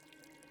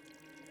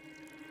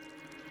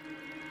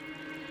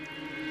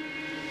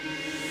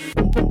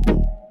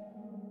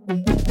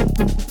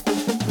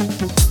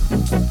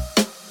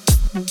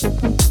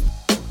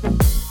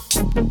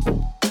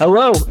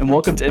Hello, and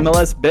welcome to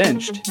MLS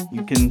Benched.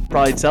 You can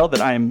probably tell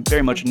that I am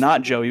very much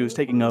not Joey, who is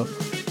taking a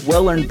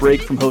well-earned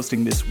break from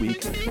hosting this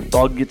week, so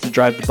I'll get to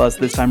drive the bus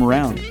this time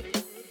around.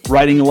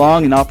 Riding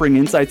along and offering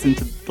insights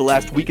into the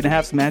last week and a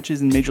half's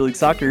matches in Major League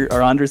Soccer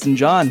are Andres and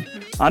John.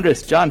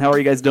 Andres, John, how are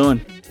you guys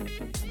doing?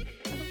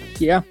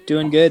 Yeah,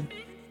 doing good.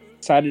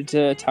 Excited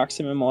to talk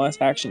some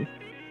MLS action.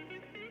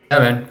 Yeah,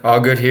 man, all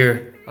good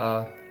here.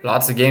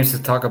 Lots of games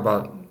to talk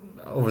about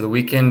over the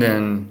weekend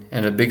and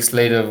a big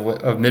slate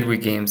of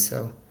midweek games.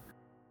 So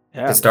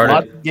get started.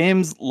 Lots of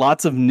games,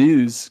 lots of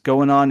news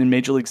going on in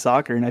Major League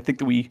Soccer, and I think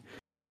that we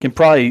can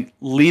probably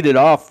lead it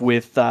off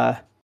with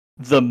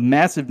the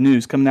massive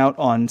news coming out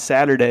on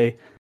Saturday.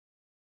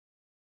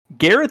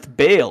 Gareth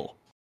Bale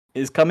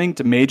is coming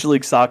to Major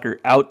League Soccer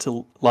out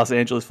to Los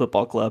Angeles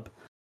Football Club.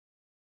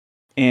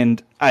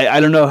 And I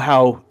don't know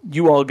how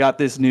you all got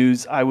this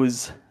news.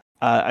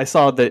 I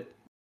saw that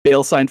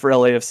Bale signed for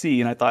LAFC,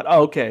 and I thought,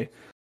 oh, okay,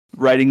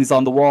 writing's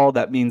on the wall.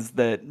 That means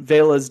that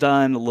Vela's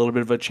done, a little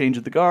bit of a change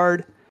of the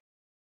guard.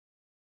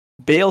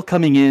 Bale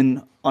coming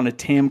in on a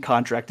TAM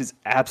contract is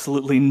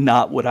absolutely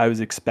not what I was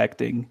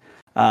expecting.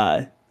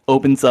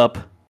 Opens up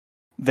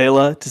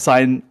Vela to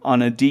sign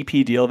on a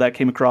DP deal that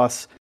came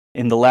across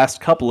in the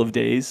last couple of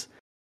days,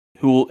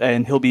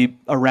 and he'll be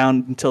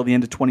around until the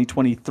end of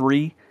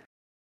 2023.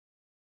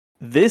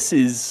 This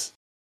is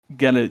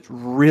going to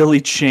really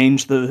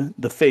change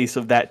the face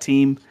of that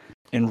team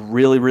and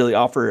really, really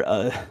offer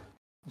a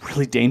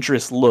really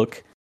dangerous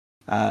look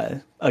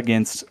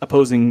against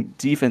opposing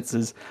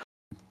defenses.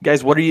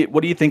 Guys, what do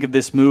you think of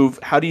this move?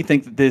 How do you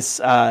think that this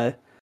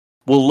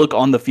will look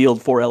on the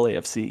field for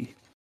LAFC?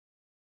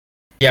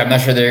 Yeah, I'm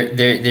not sure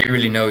they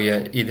really know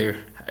yet either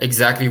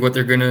exactly how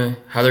they're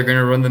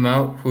gonna run them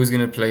out, who's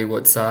gonna play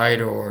what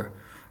side, or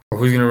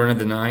who's gonna run at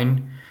the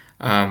 9.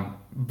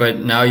 But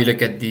now you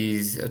look at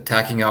these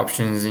attacking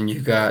options, and you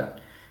got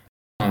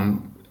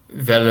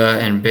Vela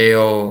and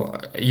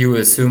Bale. You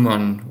assume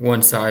on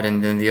one side,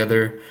 and then the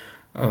other.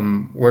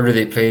 Where do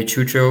they play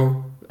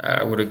Chucho?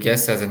 I would have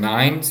guessed as a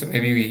 9. So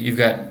maybe you've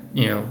got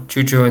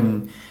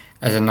Chucho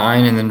as a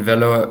 9, and then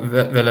Vela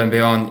and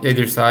Bale on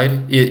either side.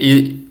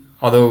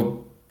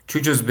 Although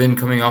Chucho's been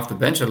coming off the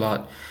bench a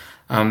lot.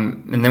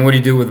 And then what do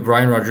you do with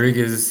Brian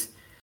Rodriguez?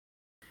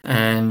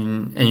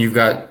 And you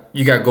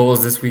got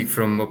goals this week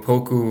from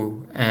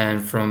Opoku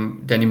and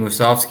from Denny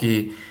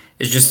Musovski.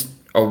 It's just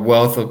a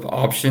wealth of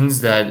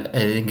options that I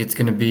think it's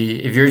going to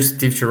be. If you're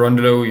Steve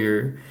Cherundolo,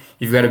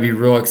 you've got to be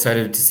real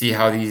excited to see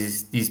how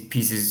these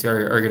pieces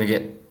are going to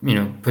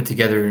get put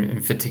together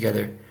and fit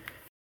together.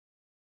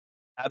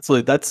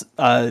 Absolutely. That's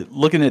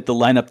looking at the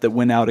lineup that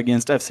went out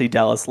against FC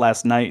Dallas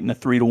last night in a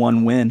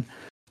 3-1 win.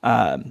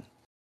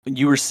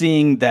 You were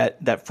seeing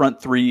that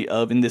front three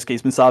of, in this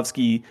case,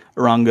 Musovski,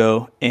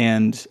 Arango,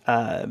 and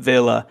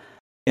Vela.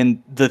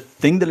 And the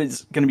thing that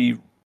is going to be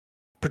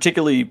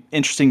particularly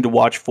interesting to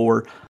watch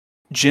for,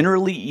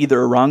 generally either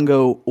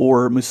Arango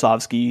or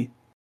Musovski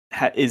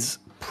is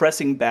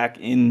pressing back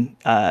in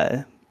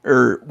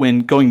or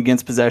when going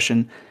against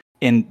possession,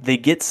 and they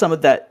get some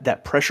of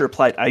that pressure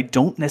applied. I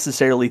don't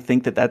necessarily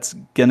think that that's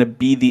going to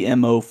be the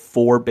MO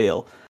for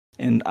Bale.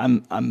 And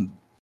I'm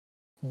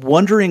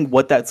wondering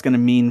what that's going to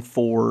mean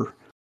for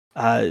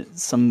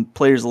some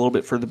players a little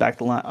bit further back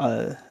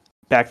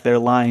their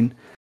line.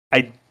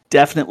 I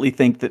definitely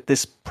think that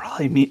this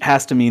probably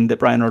has to mean that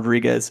Brian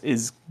Rodriguez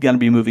is going to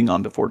be moving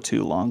on before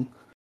too long.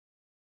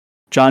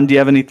 John, do you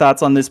have any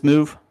thoughts on this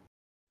move?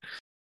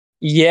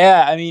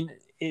 Yeah, I mean,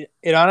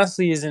 it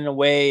honestly is in a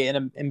way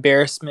an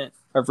embarrassment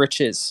of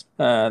riches.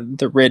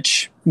 The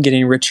rich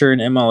getting richer in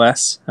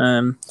MLS.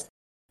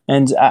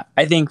 And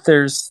I think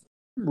there's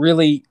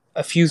really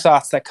a few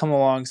thoughts that come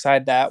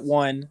alongside that.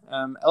 One,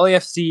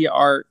 LAFC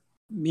are,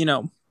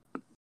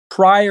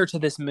 prior to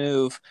this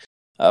move,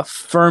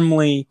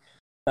 firmly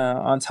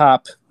on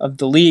top of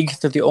the league.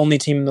 They're the only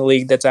team in the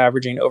league that's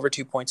averaging over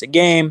 2 points a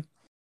game.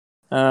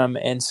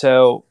 And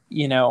so,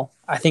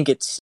 I think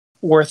it's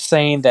worth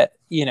saying that,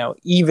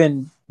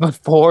 even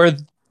before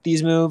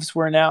these moves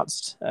were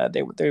announced,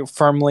 they were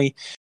firmly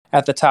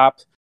at the top.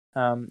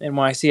 And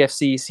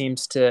NYCFC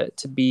seems to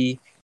be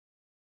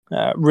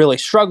really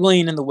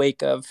struggling in the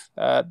wake of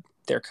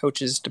their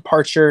coach's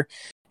departure.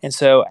 And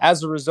so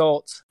as a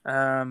result,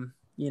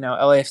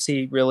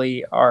 LAFC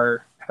really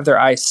have their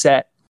eyes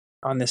set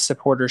on this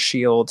supporter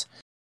shield.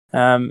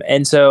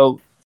 And so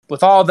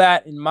with all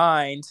that in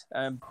mind,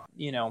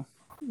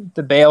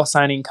 the Bale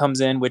signing comes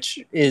in, which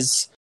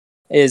is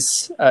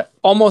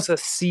almost a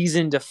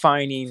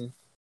season-defining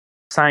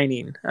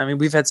signing. I mean,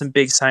 we've had some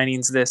big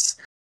signings this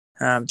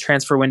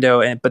transfer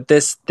window, but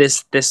this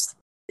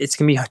it's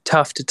gonna be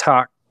tough to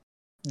talk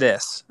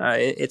this.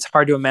 It's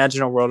hard to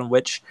imagine a world in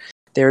which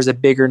there's a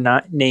bigger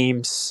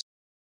names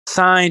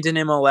signed in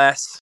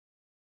MLS.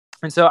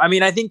 And so, I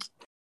mean, I think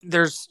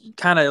there's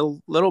kind of a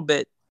little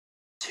bit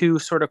two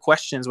sort of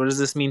questions. What does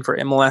this mean for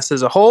MLS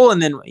as a whole?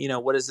 And then,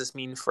 what does this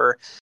mean for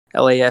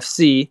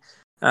LAFC?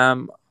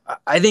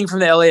 I think from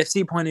the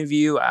LAFC point of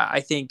view,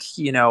 I think,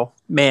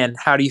 man,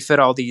 how do you fit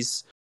all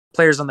these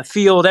players on the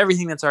field?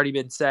 Everything that's already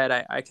been said,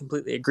 I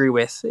completely agree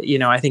with.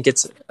 I think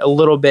it's a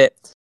little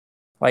bit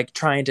like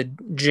trying to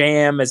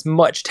jam as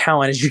much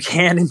talent as you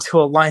can into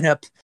a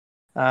lineup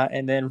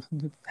and then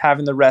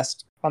having the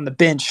rest on the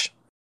bench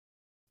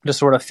to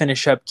sort of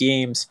finish up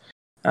games.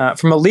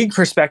 From a league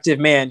perspective,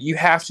 man, you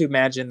have to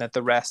imagine that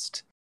the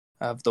rest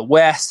of the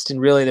West and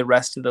really the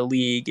rest of the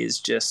league is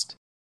just,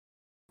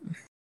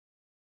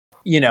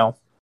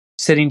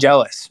 sitting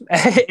jealous.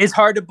 It's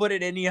hard to put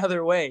it any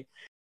other way.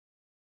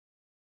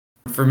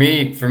 For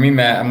me,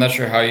 Matt, I'm not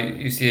sure how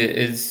you see it.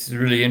 It's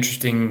really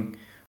interesting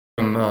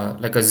from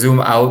like a zoom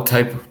out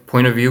type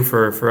point of view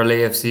for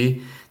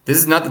LAFC. This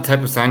is not the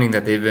type of signing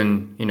that they've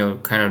been,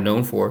 kind of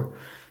known for.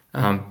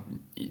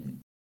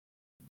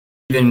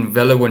 Even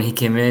Vela, when he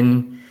came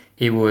in,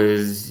 he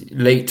was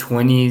late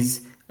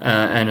 20s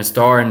and a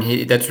star,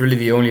 and that's really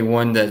the only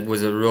one that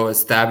was a real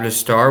established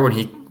star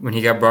when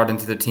he got brought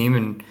into the team.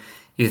 And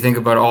you think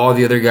about all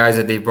the other guys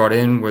that they brought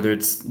in, whether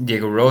it's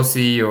Diego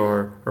Rossi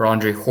or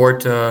Andre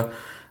Horta,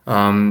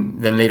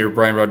 then later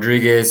Brian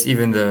Rodriguez,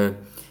 even the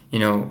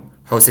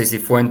Jose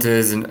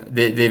Cifuentes, and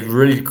they've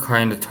really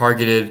kind of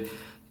targeted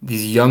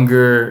these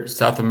younger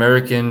South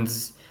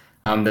Americans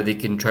that they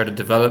can try to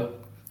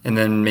develop and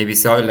then maybe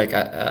sell it like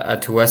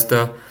at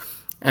Tuesta.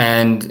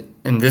 And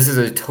this is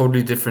a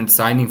totally different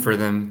signing for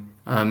them.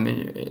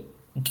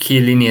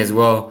 Chiellini as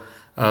well,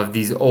 of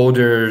these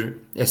older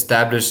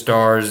established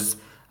stars,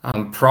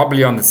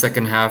 probably on the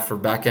second half or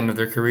back end of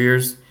their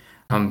careers.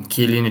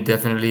 Chiellini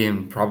definitely,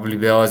 and probably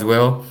Bale as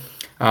well.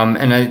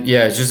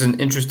 It's just an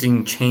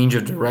interesting change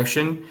of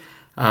direction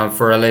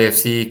for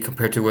LAFC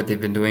compared to what they've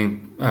been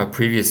doing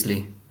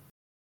previously.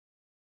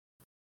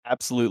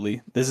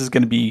 Absolutely. This is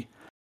going to be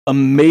a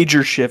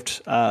major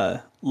shift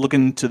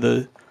looking to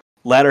the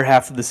latter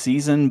half of the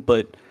season,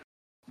 but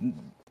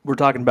we're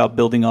talking about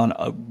building on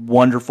a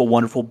wonderful,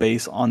 wonderful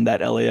base on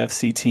that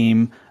LAFC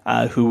team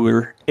who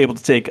were able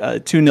to take a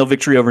 2-0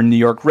 victory over New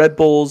York Red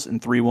Bulls and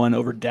 3-1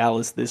 over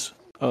Dallas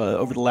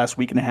over the last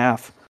week and a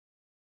half.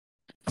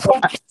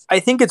 I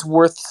think it's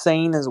worth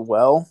saying as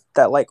well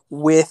that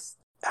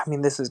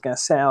this is going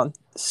to sound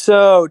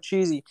so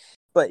cheesy,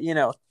 but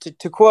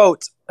to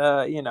quote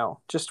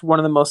just one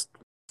of the most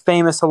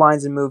famous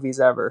lines in movies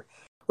ever,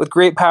 with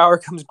great power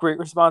comes great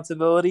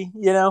responsibility.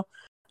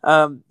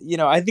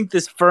 I think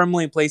this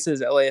firmly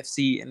places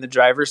LAFC in the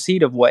driver's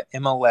seat of what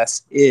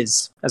MLS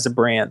is as a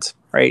brand,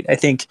 right? I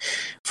think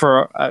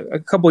for a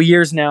couple of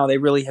years now, they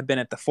really have been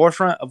at the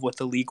forefront of what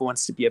the league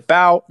wants to be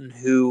about and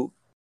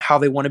how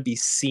they want to be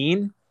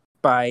seen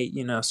by,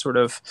 sort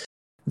of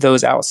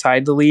those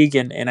outside the league.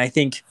 And I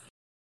think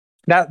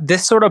that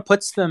this sort of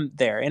puts them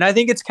there. And I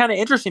think it's kind of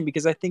interesting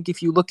because I think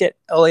if you look at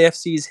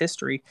LAFC's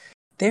history,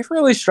 they've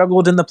really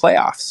struggled in the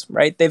playoffs,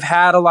 right? They've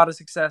had a lot of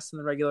success in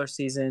the regular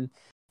season.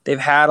 They've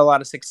had a lot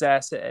of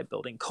success at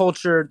building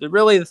culture.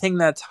 Really, the thing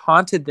that's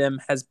haunted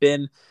them has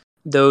been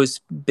those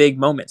big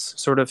moments,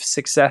 sort of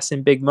success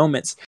in big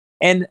moments.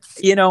 And,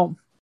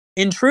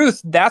 in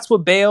truth, that's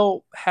what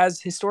Bale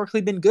has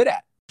historically been good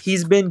at.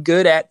 He's been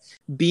good at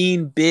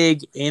being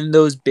big in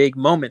those big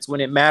moments. When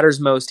it matters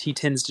most, he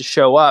tends to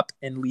show up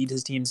and lead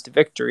his teams to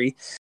victory.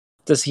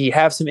 Does he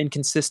have some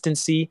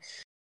inconsistency?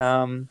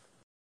 In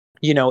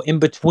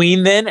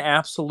between then,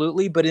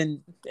 absolutely. But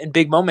in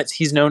big moments,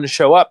 he's known to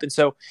show up. And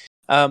so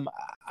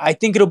I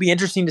think it'll be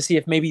interesting to see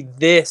if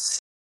this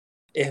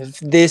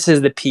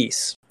is the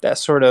piece that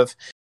sort of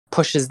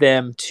pushes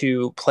them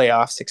to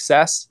playoff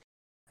success.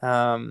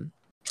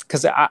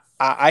 Because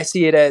I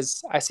see it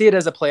as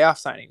a playoff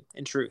signing.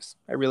 In truth,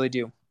 I really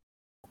do.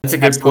 That's a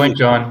good point,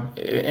 John.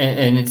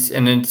 And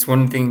it's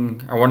one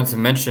thing I wanted to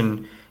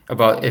mention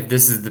about if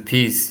this is the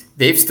piece.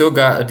 They've still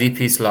got a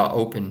DP slot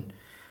open,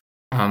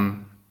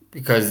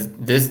 because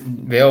this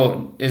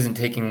Bale isn't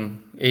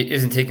taking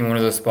one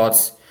of those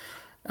spots.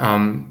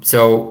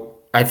 So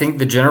I think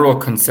the general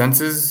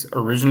consensus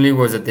originally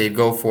was that they'd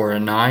go for a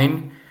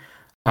 9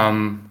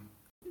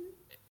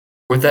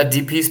 with that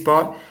DP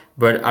spot,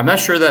 but I'm not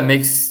sure that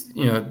makes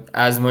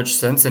as much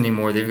sense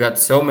anymore. They've got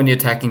so many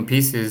attacking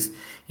pieces.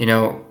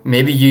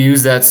 Maybe you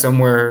use that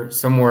somewhere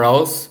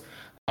else.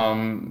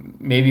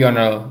 Maybe on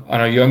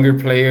a younger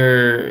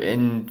player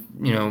in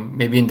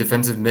maybe in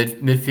defensive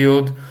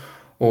midfield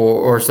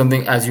or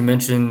something, as you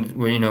mentioned,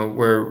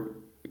 where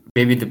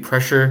maybe the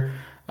pressure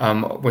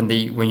when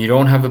you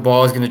don't have the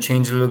ball is going to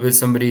change a little bit.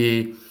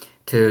 Somebody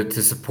to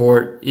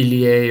support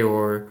Ilie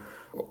or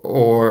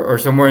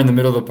somewhere in the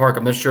middle of the park.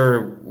 I'm not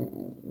sure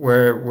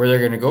where they're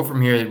going to go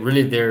from here.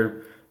 Really,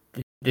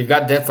 they've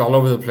got depth all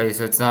over the place.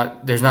 So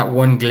there's not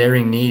one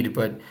glaring need,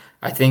 but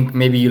I think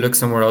maybe you look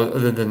somewhere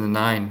other than the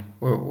 9.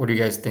 What do you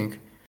guys think?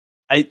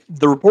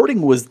 The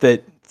reporting was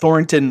that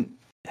Thornton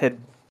had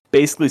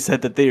basically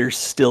said that they are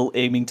still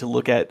aiming to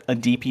look at a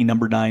DP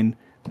number 9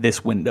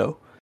 this window.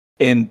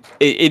 And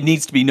it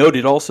needs to be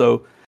noted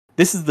also,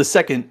 this is the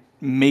second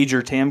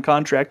major TAM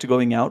contract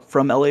going out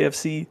from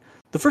LAFC.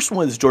 The first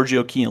one is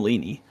Giorgio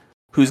Chiellini,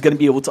 who's going to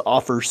be able to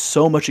offer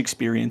so much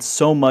experience,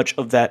 so much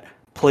of that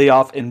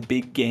playoff and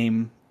big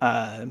game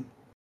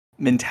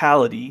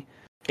mentality,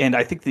 and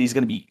I think that he's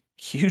going to be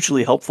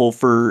hugely helpful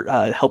for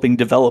helping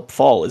develop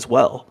Fall as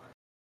well.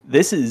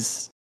 This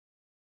is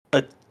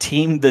a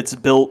team that's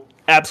built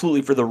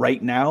absolutely for the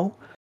right now,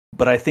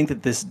 but I think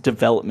that this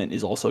development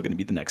is also going to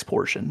be the next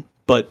portion.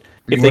 But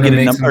if they get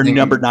a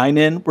number 9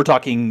 in, we're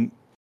talking,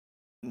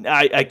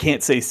 I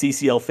can't say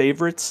CCL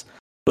favorites,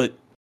 but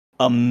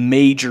a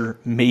major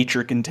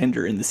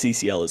contender in the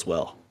CCL as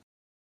well.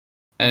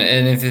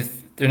 And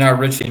if they're not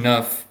rich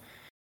enough,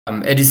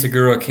 Eddie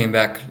Segura came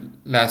back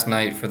last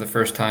night for the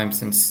first time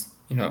since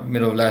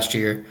middle of last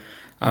year,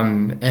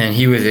 and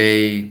he was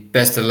a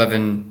best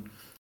 11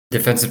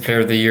 defensive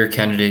player of the year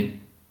candidate,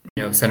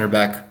 center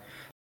back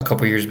a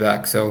couple years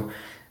back. So,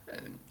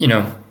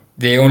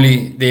 they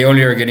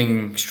only are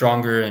getting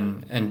stronger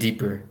and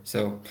deeper.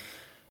 So,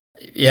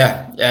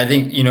 yeah, I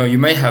think you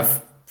might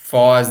have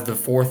Fall as the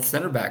fourth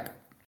center back,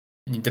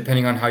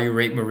 depending on how you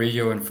rate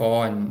Murillo and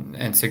Fall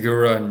and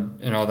Segura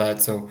and all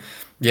that. So,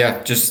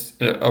 yeah,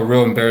 just a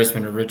real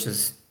embarrassment of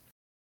riches.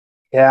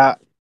 Yeah,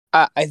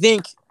 I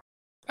think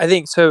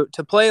so.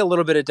 To play a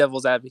little bit of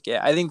devil's advocate,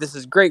 I think this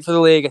is great for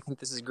the league. I think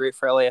this is great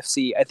for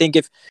LAFC. I think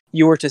if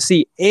you were to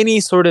see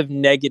any sort of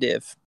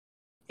negative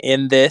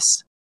in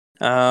this,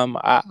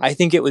 I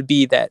think it would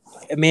be that,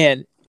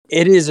 man,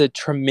 it is a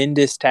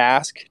tremendous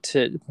task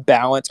to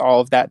balance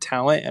all of that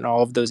talent and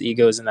all of those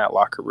egos in that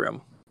locker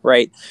room,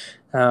 right?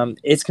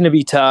 It's going to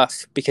be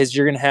tough because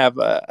you're going to have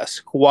a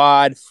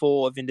squad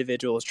full of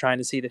individuals trying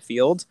to see the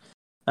field,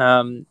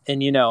 and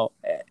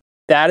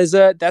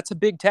that's a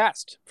big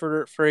task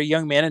for a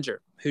young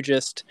manager who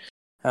just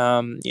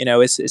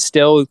is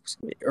still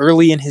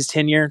early in his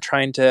tenure,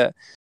 trying to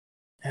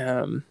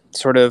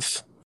sort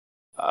of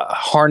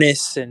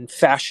harness and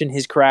fashion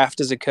his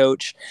craft as a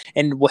coach.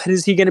 And what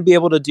is he going to be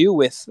able to do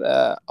with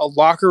a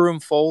locker room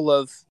full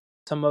of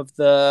some of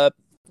the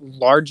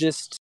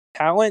largest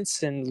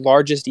talents and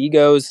largest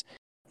egos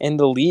in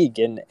the league?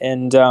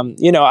 And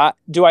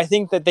do I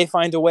think that they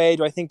find a way?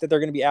 Do I think that they're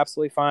going to be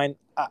absolutely fine?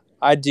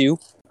 I do,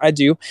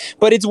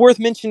 but it's worth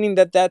mentioning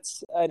that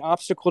that's an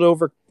obstacle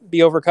to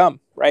be overcome,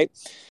 right?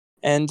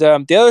 And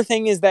the other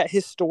thing is that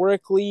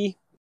historically,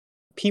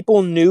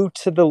 people new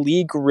to the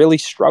league really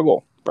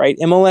struggle, right?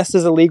 MLS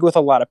is a league with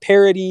a lot of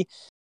parity.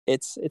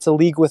 It's a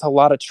league with a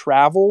lot of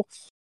travel,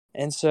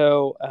 and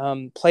so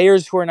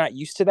players who are not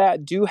used to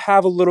that do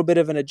have a little bit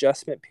of an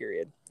adjustment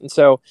period. And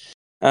so,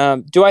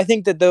 do I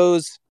think that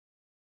those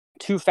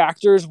two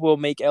factors will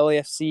make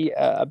LAFC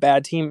a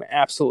bad team?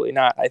 Absolutely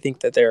not. I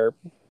think that they're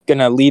going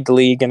to lead the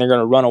league and they're going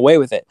to run away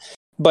with it.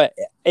 But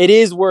it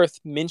is worth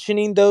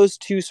mentioning those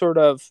two sort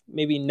of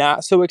maybe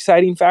not so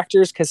exciting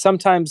factors, because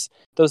sometimes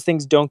those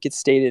things don't get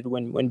stated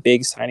when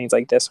big signings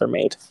like this are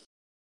made.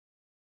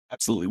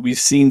 Absolutely. We've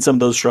seen some of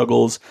those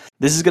struggles.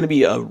 This is going to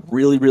be a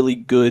really, really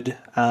good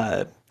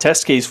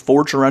test case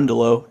for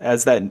Cherundolo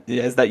as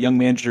that young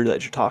manager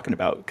that you're talking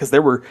about, because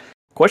there were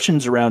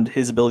questions around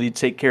his ability to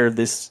take care of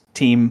this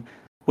team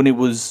when it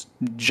was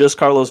just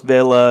Carlos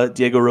Vela,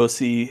 Diego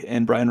Rossi,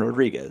 and Brian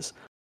Rodriguez.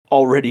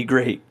 Already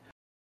great.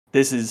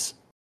 This is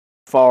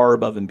far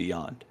above and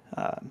beyond.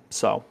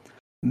 So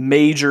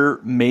major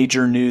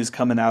news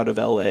coming out of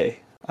LA.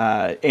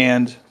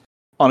 And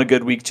on a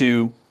good week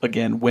too,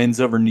 again,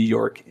 wins over New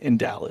York and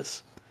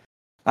Dallas.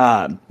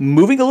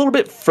 Moving a little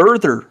bit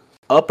further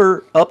up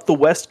the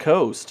West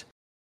Coast,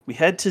 we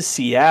head to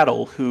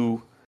Seattle,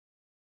 who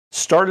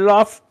started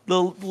off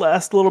the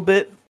last little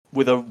bit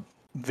with a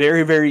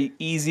very, very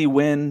easy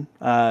win.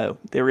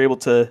 They were able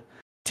to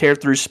tear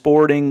through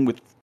Sporting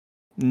with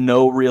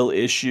no real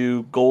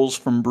issue. Goals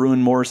from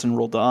Bruin, Morris, and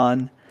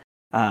Roldan.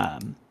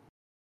 And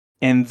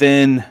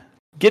then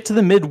get to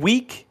the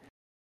midweek,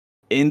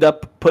 end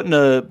up putting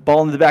a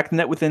ball in the back of the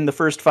net within the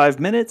first 5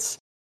 minutes,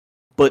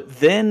 but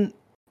then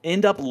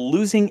end up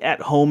losing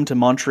at home to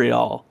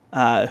Montreal,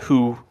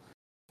 who,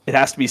 it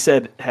has to be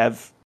said,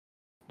 have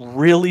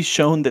really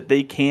shown that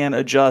they can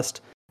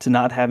adjust to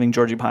not having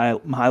Georgi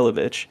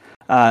Mihailovic.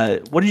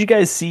 What did you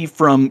guys see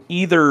from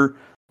either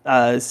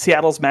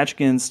Seattle's match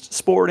against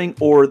Sporting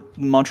or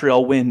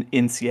Montreal win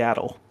in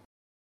Seattle?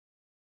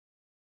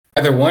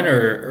 Either one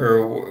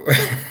or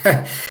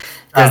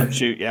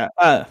shoot, yeah.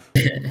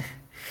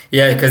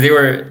 Yeah, because they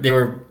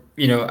were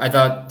I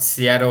thought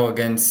Seattle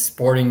against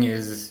Sporting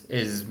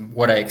is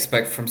what I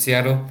expect from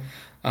Seattle,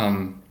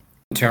 in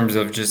terms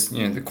of just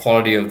the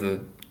quality of the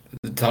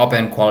top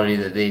end quality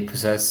that they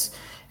possess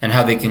and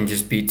how they can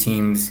just beat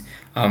teams.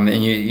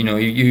 And you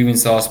even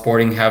saw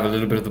Sporting have a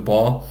little bit of the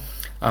ball,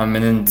 and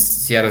then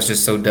Seattle's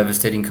just so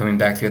devastating coming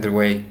back the other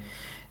way,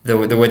 the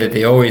way that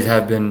they always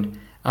have been.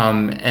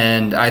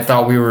 And I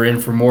thought we were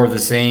in for more of the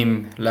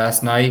same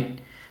last night.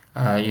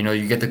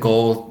 You get the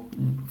goal,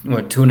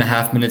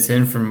 2.5 minutes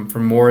in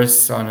from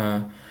Morris on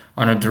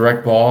a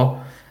direct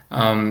ball,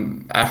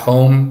 at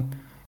home,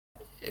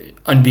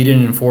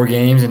 unbeaten in 4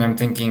 games, and I'm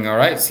thinking, all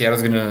right,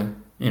 Seattle's gonna,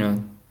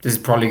 this is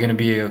probably gonna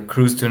be a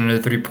cruise to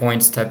another 3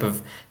 points type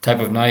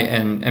of night,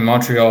 and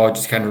Montreal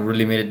just kind of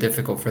really made it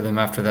difficult for them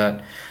after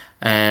that.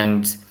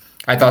 And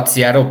I thought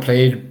Seattle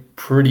played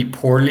pretty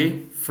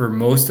poorly for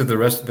most of the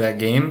rest of that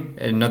game,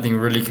 and nothing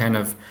really kind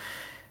of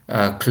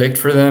clicked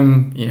for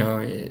them,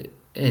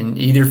 in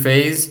either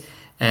phase.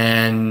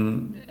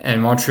 And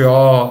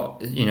Montreal,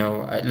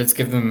 let's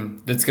give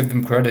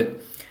them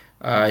credit.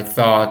 I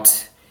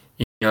thought,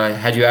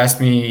 had you asked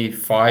me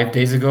 5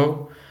 days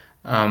ago,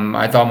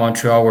 I thought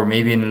Montreal were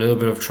maybe in a little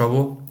bit of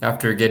trouble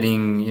after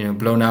getting,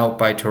 blown out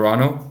by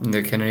Toronto in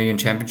the Canadian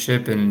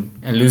Championship and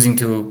losing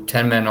to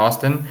 10-man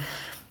Austin.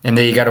 And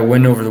they got a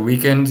win over the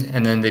weekend,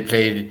 and then they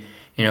played,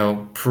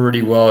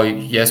 pretty well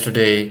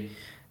yesterday,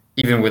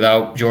 even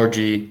without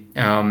Georgie.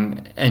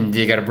 And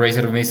they got a brace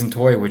out of Mason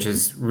Toy, which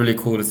is really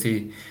cool to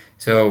see.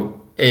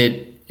 So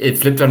it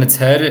flipped on its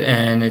head,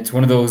 and it's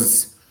one of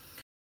those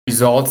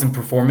results and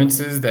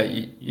performances that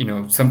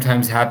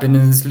sometimes happen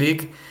in this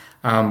league.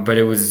 But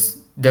it was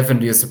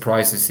definitely a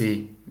surprise to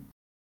see.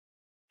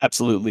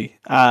 Absolutely.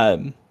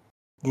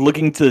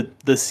 Looking to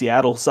the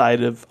Seattle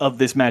side of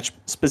this match,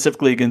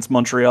 specifically against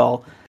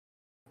Montreal,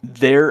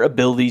 their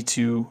ability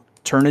to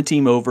turn a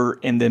team over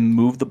and then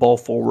move the ball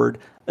forward,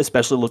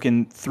 especially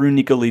looking through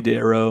Nico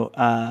Lidero,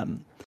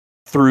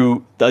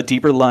 through the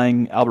deeper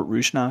lying Albert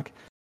Rusnak,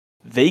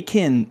 they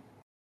can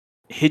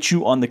hit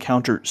you on the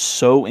counter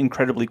so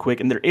incredibly quick,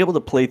 and they're able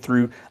to play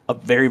through a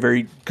very,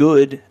 very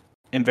good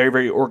and very,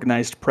 very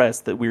organized press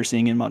that we're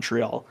seeing in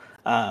Montreal.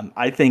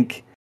 I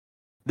think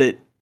that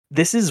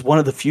this is one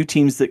of the few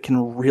teams that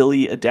can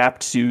really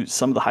adapt to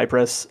some of the high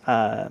press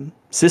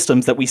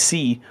systems that we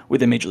see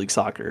within Major League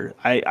Soccer.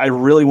 I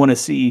really want to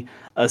see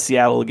a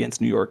Seattle against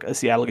New York, a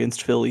Seattle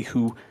against Philly,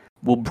 who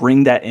will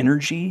bring that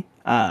energy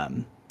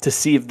to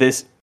see if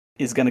this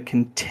is going to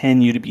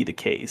continue to be the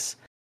case.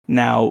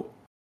 Now,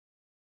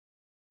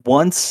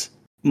 once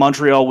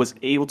Montreal was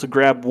able to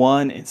grab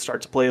one and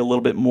start to play a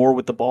little bit more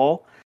with the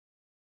ball,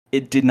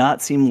 it did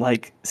not seem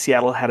like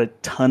Seattle had a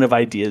ton of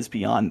ideas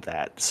beyond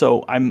that.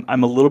 So I'm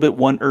a little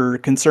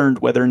bit concerned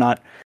whether or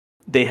not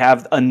they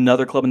have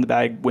another club in the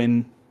bag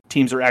when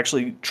teams are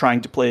actually trying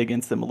to play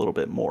against them a little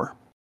bit more.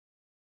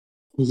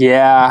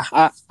 Yeah,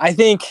 I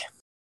think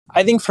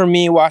for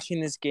me,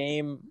 watching this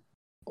game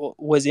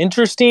was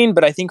interesting,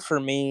 but I think for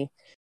me,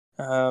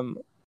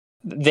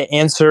 the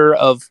answer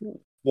of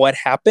what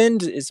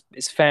happened is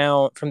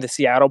found from the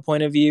Seattle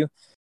point of view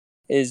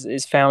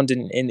is found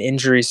in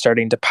injuries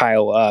starting to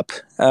pile up.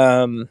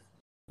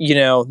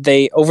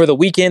 They over the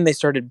weekend they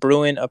started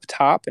Bruin up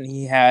top, and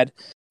he had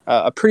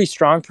a pretty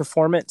strong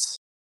performance.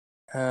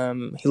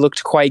 He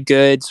looked quite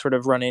good, sort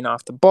of running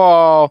off the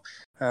ball.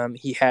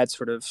 He had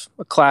sort of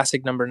a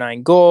classic number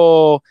 9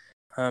 goal.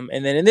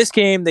 And then in this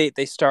game,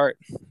 they start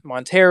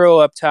Montero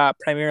up top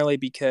primarily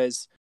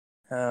because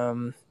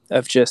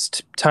of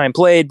just time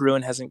played.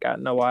 Bruin hasn't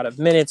gotten a lot of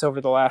minutes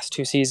over the last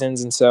 2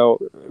 seasons, and so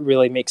it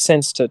really makes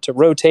sense to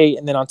rotate.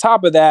 And then on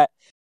top of that,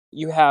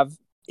 you have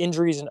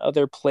injuries in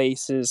other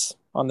places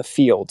on the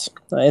field.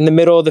 In the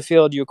middle of the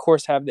field, you of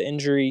course have the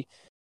injury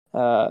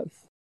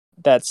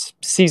that's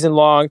season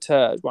long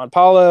to Juan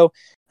Paulo,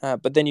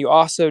 but then you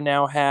also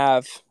now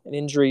have an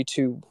injury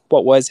to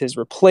what was his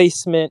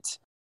replacement.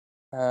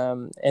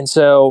 And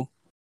so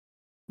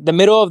the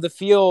middle of the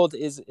field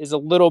is a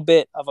little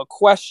bit of a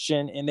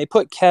question, and they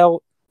put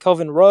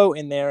Kelvin Rowe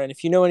in there. And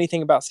if you know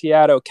anything about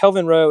Seattle,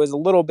 Kelvin Rowe is a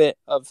little bit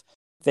of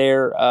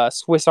their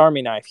Swiss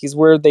Army knife. He's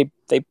where they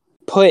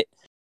put,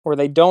 or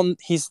they don't.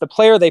 He's the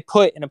player they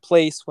put in a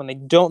place when they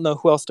don't know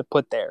who else to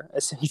put there,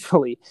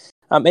 essentially.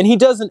 And he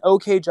does an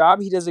okay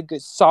job. He does a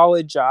good,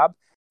 solid job,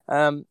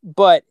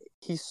 but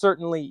he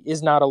certainly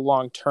is not a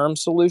long-term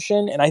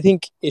solution. And I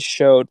think it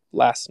showed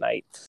last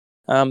night.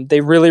 They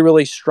really,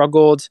 really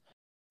struggled.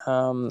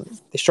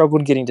 They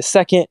struggled getting to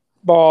second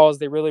balls.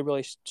 They really,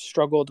 really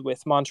struggled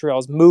with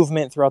Montreal's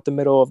movement throughout the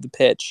middle of the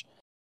pitch.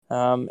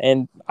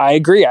 And I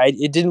agree.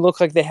 It didn't look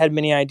like they had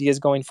many ideas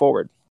going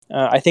forward.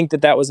 I think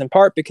that was in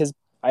part because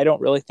I don't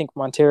really think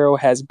Montero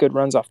has good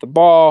runs off the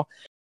ball.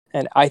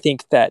 And I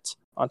think that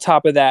on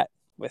top of that,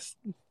 with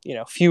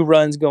few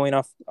runs going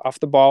off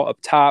the ball up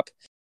top,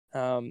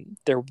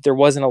 there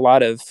wasn't a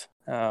lot of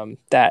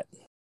that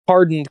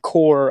hardened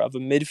core of a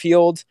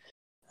midfield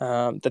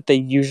that they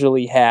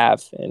usually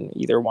have in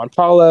either Juan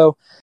Paulo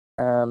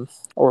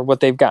or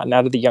what they've gotten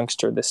out of the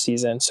youngster this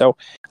season. So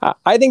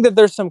I think that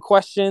there's some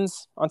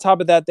questions. On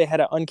top of that, they had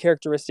an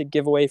uncharacteristic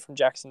giveaway from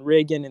Jackson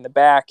Reagan in the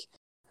back.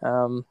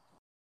 And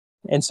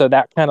so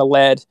that kind of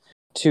led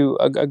to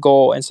a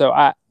goal. And so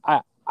I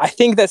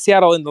think that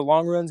Seattle in the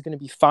long run is going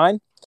to be fine.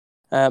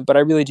 But I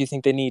really do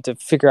think they need to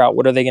figure out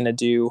what are they going to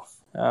do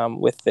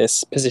with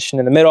this position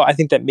in the middle. I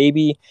think that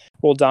maybe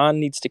Roldan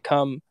needs to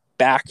come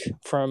back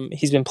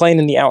he's been playing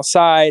in the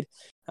outside.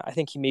 I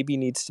think he maybe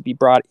needs to be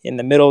brought in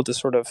the middle to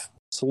sort of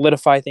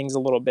solidify things a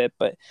little bit.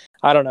 But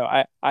I don't know.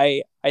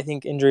 I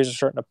think injuries are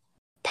starting to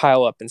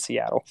pile up in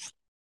Seattle.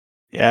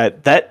 Yeah,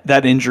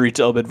 that injury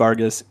to Obed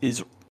Vargas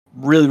is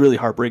really, really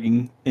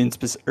heartbreaking,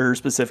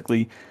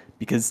 specifically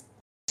because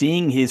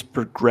seeing his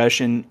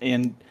progression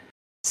and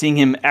seeing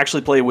him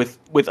actually play with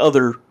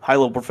other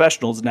high-level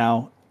professionals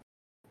now,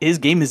 his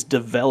game has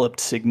developed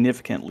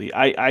significantly.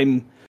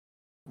 I'm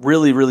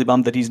really, really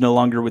bummed that he's no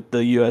longer with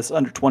the U.S.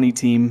 under-20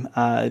 team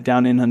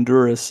down in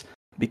Honduras,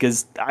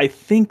 because I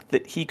think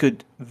that he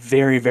could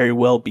very, very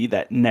well be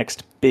that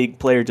next big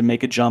player to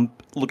make a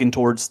jump looking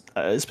towards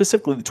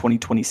specifically the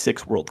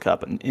 2026 World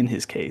Cup in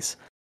his case.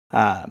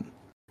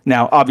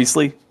 Now,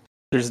 obviously,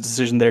 there's a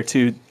decision there,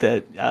 too,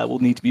 that will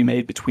need to be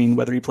made between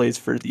whether he plays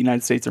for the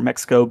United States or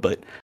Mexico, but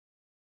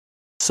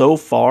so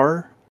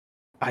far,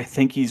 I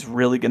think he's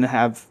really going to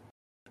have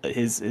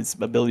his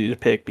ability to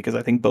pick, because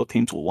I think both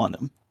teams will want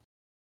him.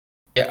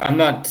 Yeah, I'm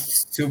not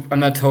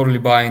totally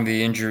buying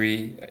the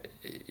injury,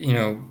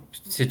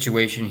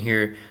 situation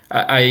here.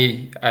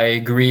 I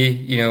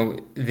agree,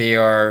 they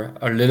are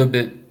a little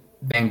bit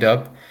banged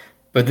up,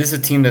 but this is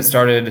a team that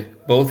started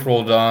both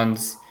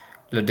Roldans,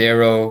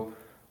 Ladero,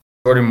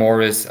 Jordan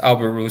Morris,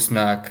 Albert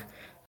Rusnak,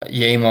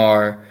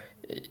 Yamar,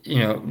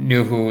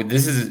 Nuhu.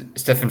 This is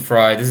Stephen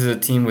Fry. This is a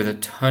team with a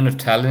ton of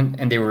talent,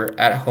 and they were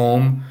at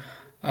home,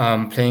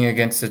 playing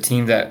against a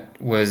team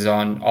that was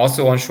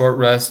also on short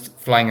rest,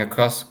 flying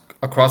across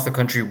the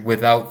country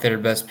without their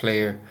best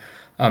player,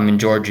 in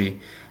Georgie.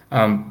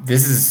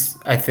 This is,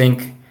 I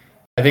think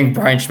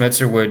Brian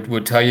Schmetzer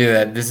would tell you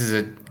that this is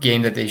a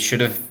game that they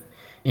should have,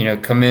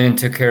 come in and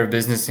took care of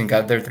business and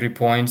got their 3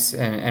 points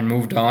and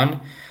moved on.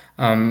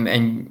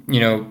 And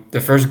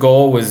the first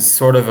goal was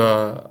sort of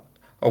a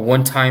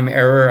one-time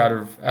error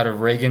out of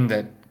Reagan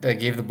that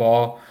gave the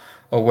ball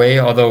away.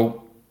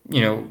 Although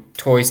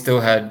Toy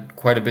still had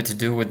quite a bit to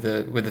do with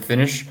the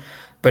finish.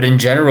 But in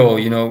general,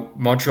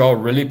 Montreal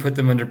really put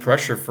them under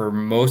pressure for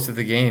most of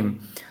the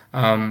game,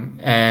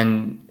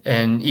 and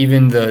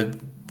even the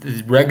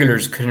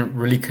regulars couldn't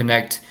really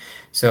connect.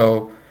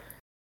 So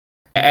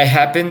it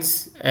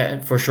happens,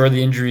 for sure.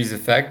 The injuries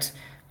affect,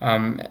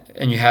 and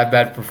you have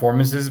bad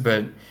performances,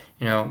 but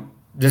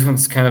this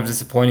one's kind of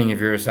disappointing if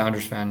you're a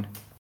Sounders fan.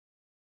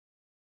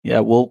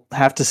 Yeah, we'll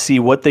have to see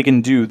what they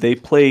can do. They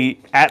play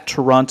at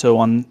Toronto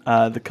on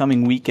the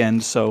coming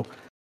weekend, so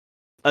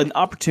an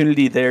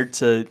opportunity there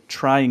to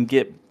try and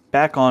get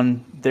back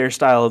on their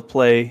style of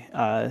play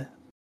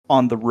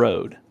on the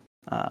road.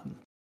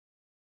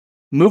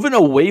 Moving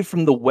away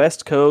from the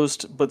West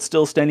Coast, but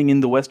still standing in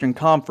the Western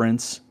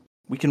Conference,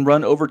 we can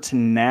run over to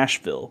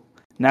Nashville.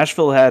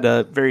 Nashville had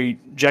a very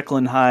Jekyll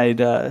and Hyde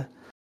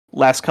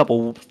last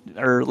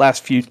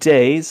few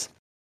days.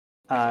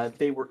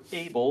 They were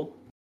able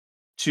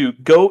to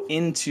go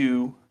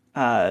into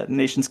the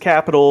nation's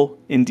capital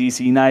in DC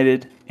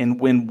United and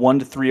win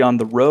 1-3 on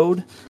the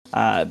road.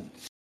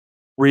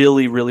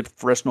 Really, really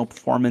professional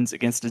performance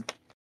against a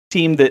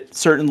team that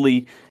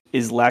certainly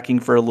is lacking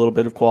for a little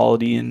bit of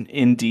quality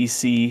in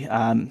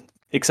DC.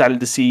 Excited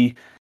to see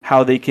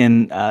how they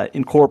can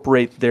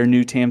incorporate their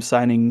new TAM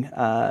signing,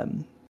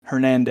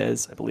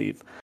 Hernandez, I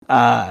believe.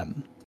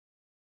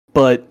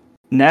 But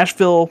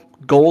Nashville,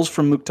 goals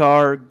from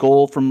Mukhtar,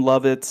 goal from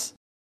Lovitz.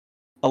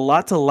 A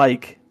lot to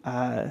like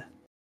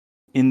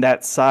in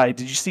that side.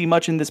 Did you see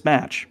much in this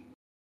match?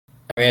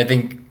 I mean, I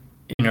think,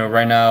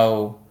 right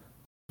now,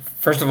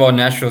 first of all,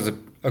 Nashville's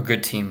a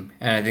good team.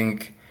 And I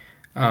think,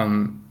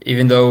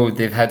 even though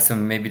they've had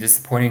some maybe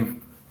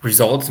disappointing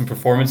results and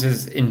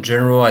performances in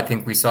general, I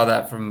think we saw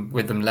that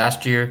with them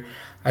last year.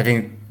 I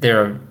think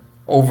they're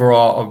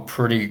overall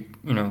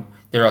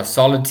they're a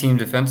solid team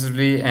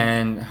defensively,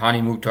 and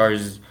Hani Mukhtar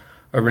is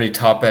a really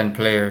top end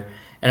player.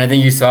 And I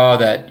think you saw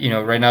that,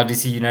 right now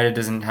DC United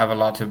doesn't have a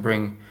lot to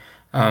bring,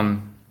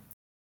 to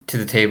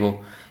the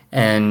table.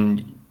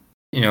 And,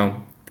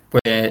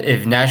 but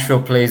if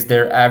Nashville plays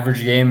their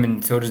average game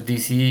and so does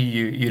DC,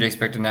 you'd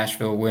expect a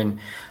Nashville win.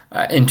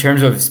 In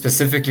terms of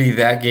specifically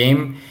that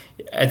game,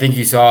 I think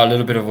you saw a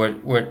little bit of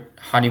what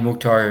Hani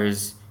Mukhtar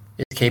is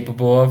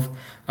capable of.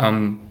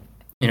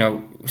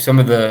 Some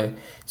of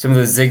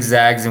the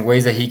zigzags and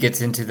ways that he gets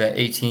into the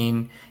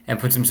 18 and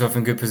puts himself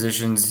in good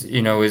positions,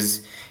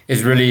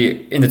 is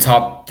really in the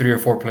top 3 or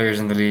 4 players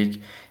in the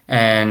league.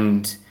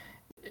 And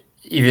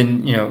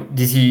even,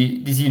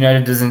 DC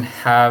United doesn't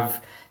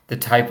have the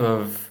type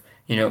of,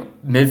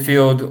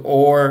 midfield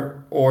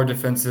or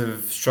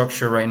defensive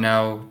structure right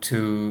now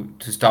to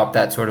stop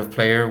that sort of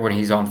player when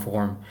he's on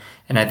form.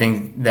 And I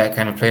think that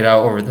kind of played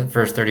out over the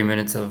first 30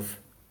 minutes of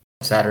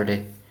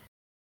Saturday.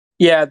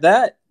 Yeah,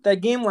 that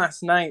game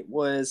last night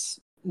was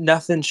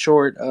nothing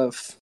short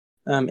of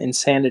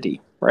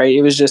insanity, right?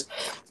 It was just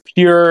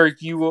pure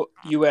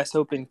U.S.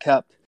 Open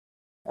Cup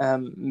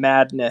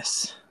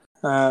madness.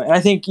 And I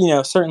think,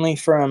 certainly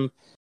from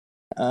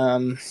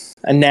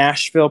a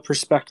Nashville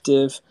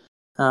perspective,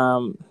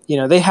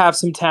 they have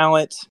some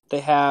talent.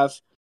 They have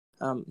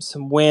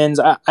some wins.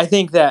 I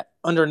think that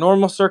under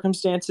normal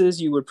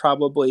circumstances, you would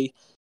probably,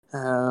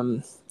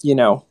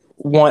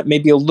 want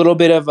maybe a little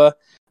bit of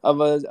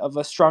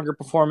a stronger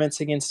performance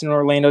against an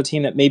Orlando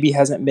team that maybe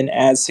hasn't been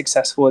as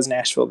successful as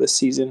Nashville this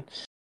season.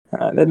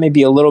 That may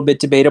be a little bit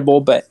debatable,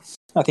 but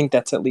I think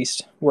that's at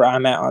least where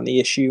I'm at on the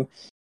issue.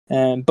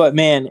 But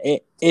man,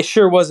 it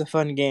sure was a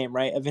fun game,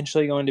 right?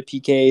 Eventually going to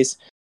PKs.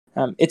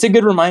 It's a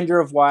good reminder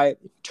of why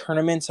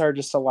tournaments are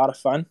just a lot of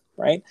fun,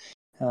 right?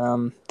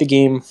 The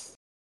game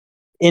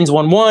ends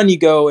 1-1, you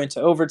go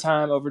into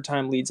overtime.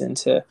 Overtime leads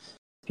into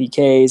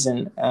PKs,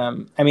 and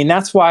I mean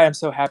that's why I'm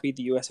so happy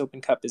the U.S.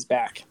 Open Cup is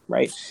back.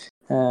 Right,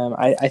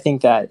 I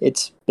think that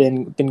it's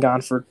been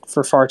gone for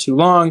far too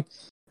long.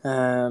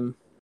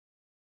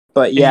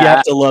 But yeah, you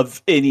have to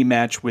love any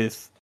match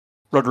with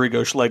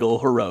Rodrigo Schlegel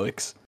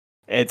heroics.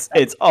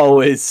 It's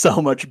always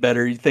so much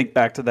better. You think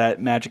back to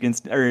that match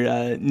against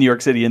New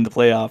York City in the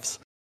playoffs.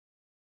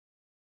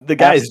 The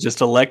guy is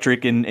just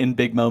electric in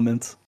big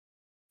moments.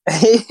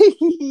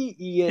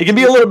 He can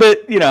be a little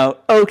bit,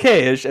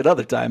 okay-ish at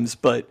other times,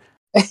 but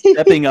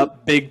stepping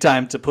up big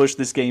time to push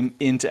this game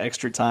into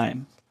extra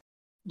time.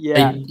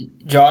 Yeah, Hey,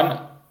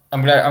 John,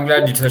 I'm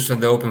glad you touched on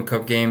the Open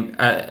Cup game,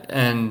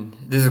 and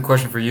this is a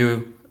question for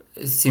you.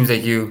 It seems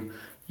like you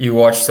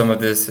watched some of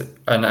this,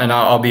 and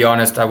I'll be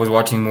honest, I was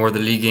watching more of the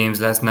league games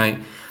last night.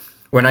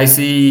 When I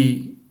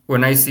see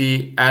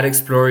at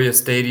Exploria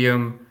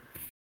Stadium,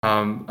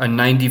 a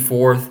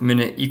 94th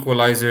minute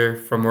equalizer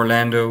from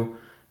Orlando,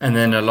 and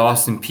then a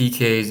loss in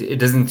PKs, it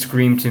doesn't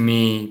scream to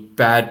me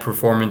bad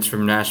performance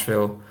from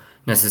Nashville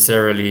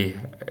necessarily.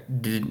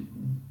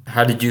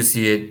 How did you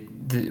see it?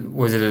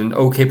 Was it an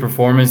okay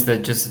performance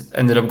that just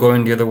ended up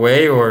going the other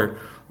way, or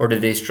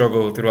did they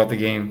struggle throughout the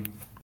game?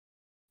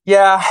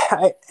 yeah.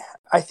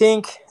 I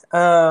think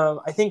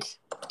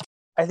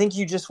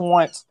you just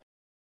want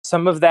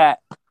some of that.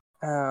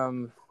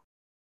 I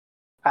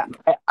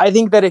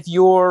think that if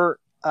you're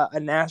a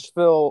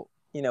Nashville,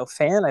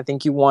 fan, I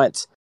think you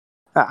want.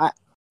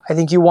 I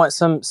think you want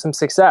some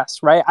success,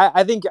 right?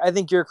 I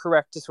think you're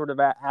correct to sort of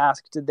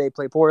ask, did they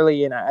play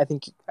poorly? And I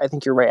think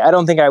you're right. I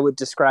don't think I would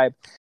describe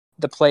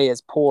the play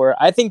as poor.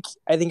 I think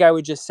I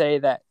would just say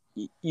that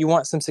you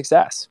want some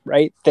success,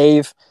 right?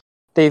 They've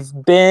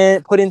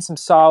been put in some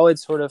solid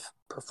sort of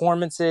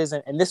performances,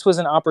 and this was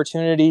an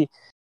opportunity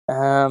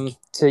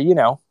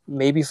to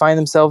maybe find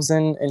themselves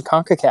in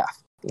CONCACAF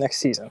next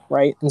season,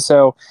 right? And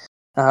so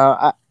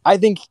I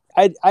think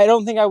I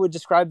don't think I would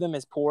describe them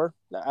as poor.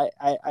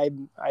 I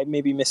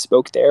maybe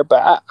misspoke there,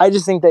 but I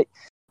just think that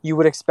you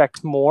would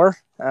expect more.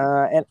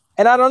 And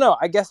I don't know.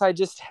 I guess I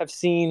just have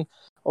seen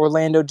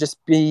Orlando just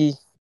be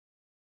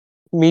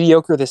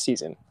mediocre this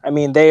season. I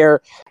mean,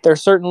 they're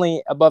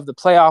certainly above the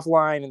playoff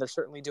line, and they're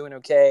certainly doing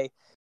okay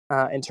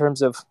in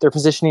terms of their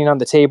positioning on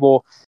the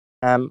table.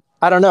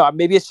 I don't know.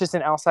 Maybe it's just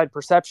an outside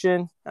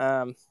perception,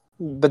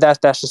 but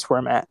that's just where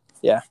I'm at.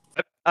 Yeah.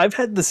 I've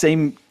had the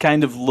same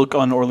kind of look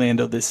on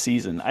Orlando this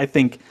season. I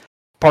think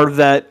part of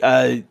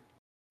that,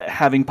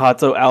 having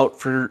Pato out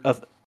for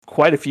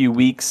quite a few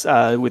weeks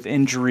with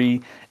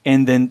injury,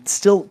 and then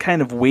still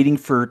kind of waiting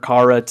for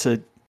Cara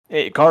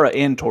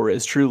and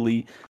Torres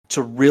truly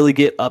to really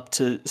get up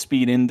to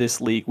speed in this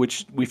league,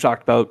 which we've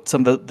talked about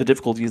some of the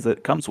difficulties that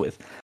it comes with.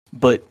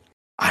 But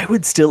I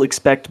would still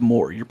expect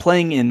more. You're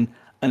playing in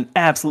an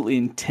absolutely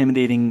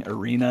intimidating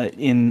arena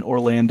in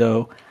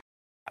Orlando.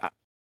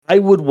 I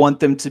would want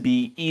them to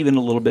be even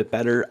a little bit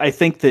better. I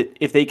think that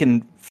if they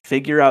can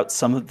figure out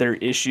some of their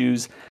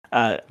issues,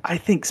 I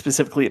think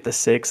specifically at the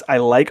 6, I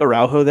like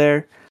Araujo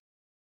there.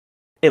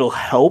 It'll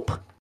help,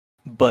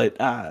 but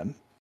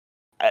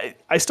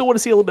I still want to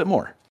see a little bit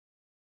more.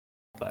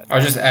 But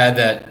I'll just add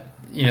that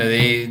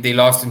they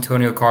lost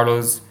Antonio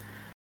Carlos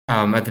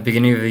at the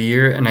beginning of the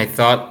year, and I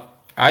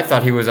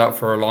thought he was out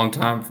for a long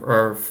time,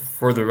 or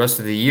for the rest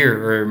of the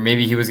year, or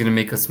maybe he was going to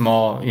make a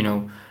small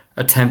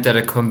attempt at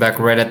a comeback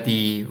right at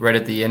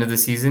the end of the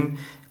season,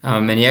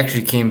 and he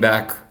actually came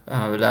back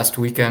last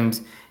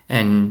weekend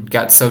and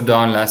got subbed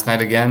on last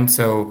night again.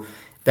 So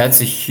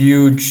that's a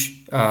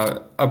huge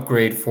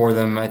upgrade for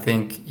them. I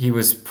think he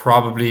was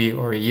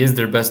he is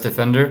their best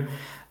defender.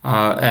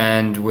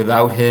 And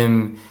without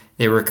him,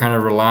 they were kind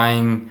of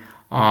relying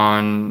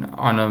on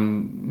a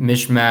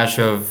mishmash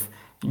of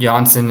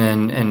Janssen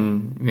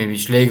and maybe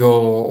Schlegel,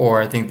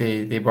 or I think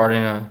they brought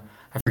in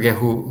I forget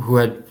who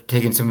had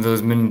taken some of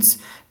those minutes,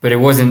 but it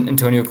wasn't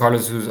Antonio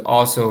Carlos, who's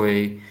also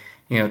a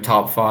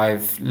top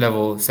 5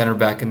 level center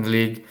back in the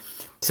league.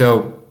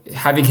 So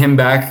having him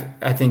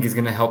back, I think, is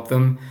going to help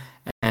them.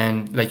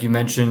 And like you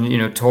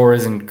mentioned,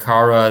 Torres and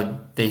Cara,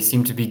 they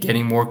seem to be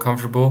getting more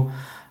comfortable,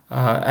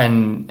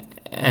 and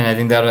I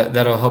think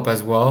that'll help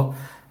as well.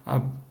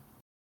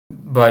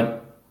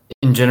 But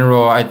in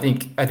general, I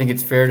think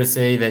it's fair to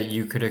say that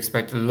you could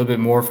expect a little bit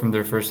more from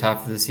their first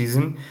half of the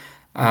season,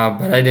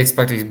 but I'd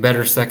expect a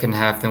better second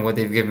half than what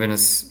they've given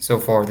us so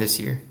far this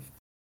year.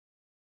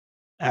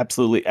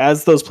 absolutely,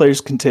 as those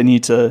players continue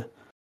to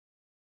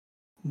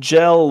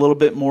gel a little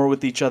bit more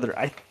with each other,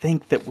 I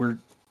think that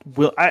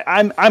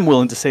I'm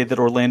willing to say that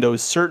Orlando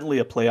is certainly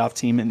a playoff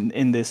team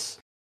in this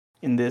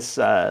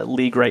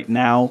league right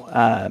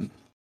now.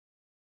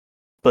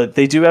 But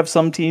they do have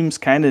some teams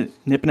kind of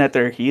nipping at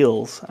their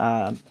heels.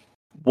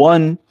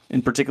 One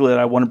in particular that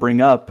I want to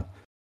bring up,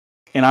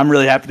 and I'm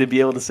really happy to be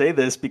able to say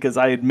this because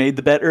I had made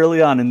the bet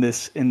early on in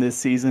this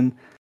season.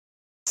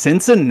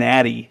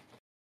 Cincinnati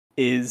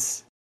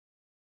is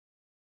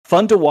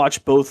fun to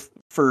watch, both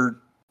for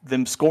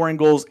them scoring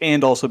goals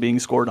and also being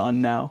scored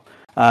on now.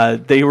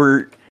 They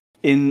were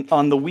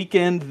on the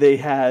weekend. They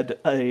had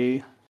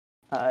a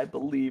I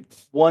believe,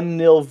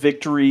 1-0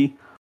 victory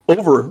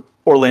over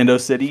Orlando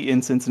City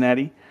in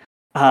Cincinnati.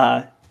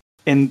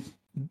 And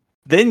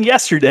then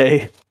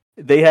yesterday,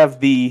 they have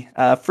the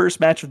first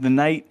match of the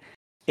night,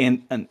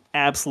 and an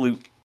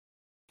absolute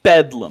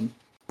bedlam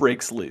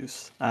breaks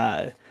loose.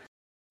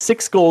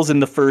 6 goals in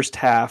the first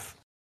half,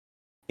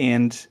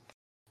 and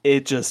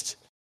it just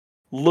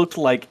looked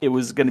like it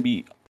was going to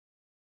be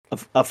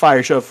a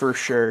fire show for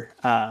sure.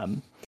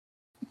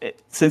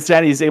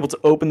 Cincinnati is able to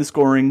open the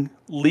scoring,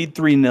 lead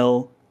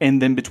 3-0,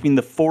 and then between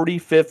the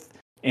 45th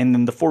and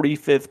then the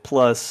 45th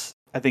plus,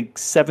 I think,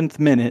 7th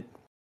minute,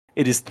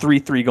 it is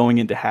 3-3 going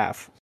into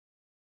half.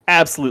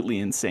 Absolutely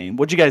insane.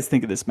 What'd you guys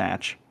think of this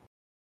match?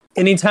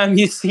 Anytime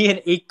you see an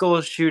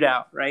 8-goal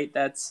shootout, right?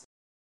 That's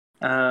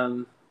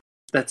MLS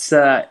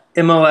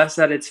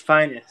at its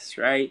finest,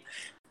 right?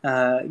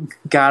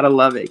 Gotta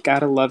love it.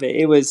 Gotta love it.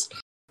 It was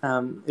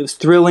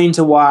thrilling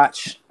to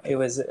watch. It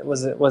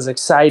was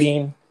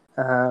exciting.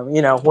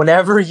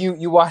 Whenever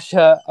you watch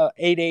a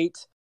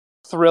 8-8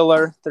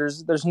 thriller,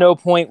 there's no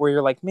point where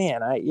you're like,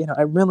 man,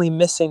 I'm really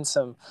missing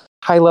some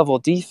high level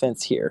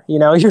defense here.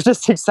 You're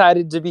just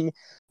excited to be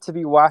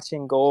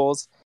watching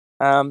goals.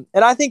 And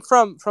I think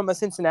from a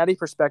Cincinnati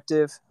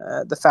perspective,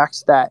 the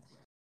fact that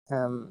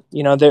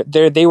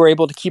they were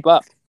able to keep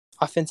up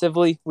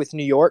offensively with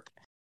New York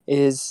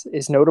is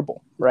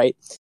notable, right?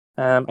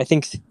 I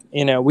think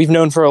we've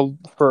known for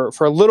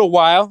a little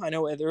while. I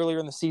know earlier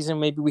in the season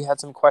maybe we had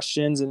some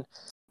questions, and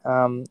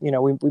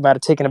we might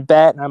have taken a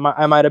bet, and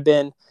I might have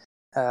been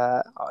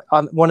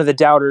on one of the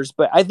doubters.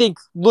 But I think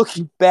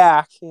looking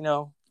back,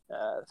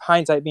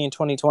 hindsight being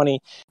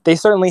 2020, they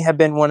certainly have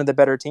been one of the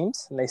better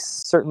teams, and they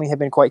certainly have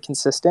been quite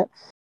consistent.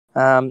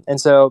 And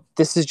so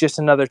this is just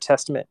another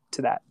testament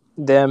to that.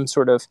 Them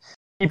sort of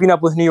keeping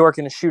up with New York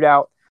in a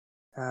shootout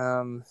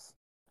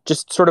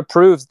just sort of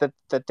proves that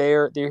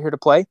they're here to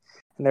play,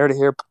 and they're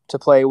here to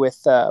play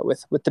with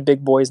the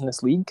big boys in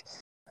this league.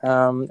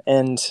 I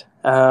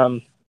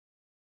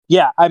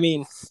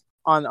mean,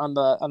 on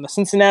the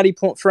Cincinnati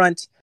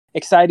front,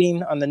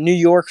 exciting. On the New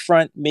York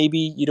front,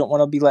 maybe you don't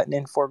want to be letting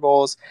in 4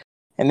 goals.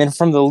 And then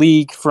from the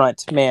league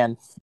front, man,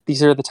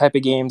 these are the type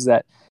of games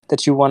that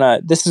you want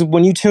to. This is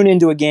when you tune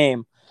into a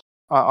game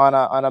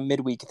on a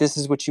midweek. This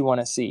is what you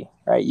want to see,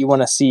 right? You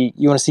want to see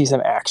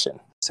some action.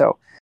 So,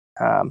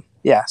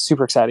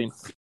 super exciting.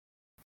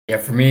 Yeah,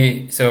 for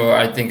me, so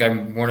I think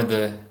I'm one of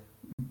the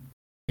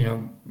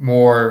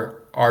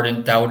more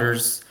ardent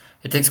doubters.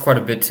 It takes quite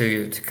a bit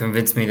to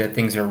convince me that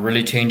things are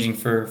really changing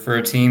for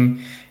a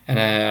team. And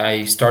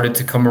I started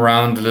to come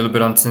around a little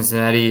bit on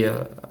Cincinnati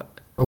a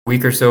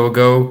week or so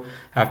ago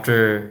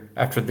after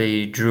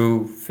they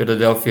drew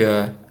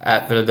Philadelphia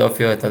at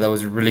Philadelphia. I thought that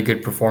was a really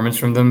good performance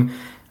from them.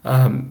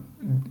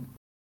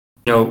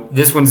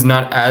 This one's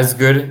not as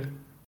good,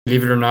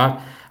 believe it or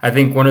not. I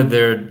think one of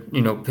their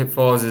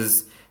pitfalls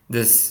is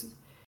this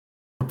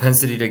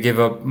propensity to give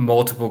up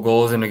multiple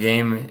goals in a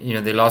game.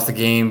 They lost the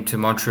game to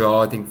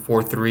Montreal, I think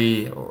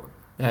 4-3, or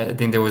I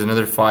think there was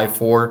another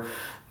 5-4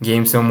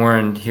 game somewhere,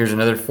 and here's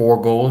another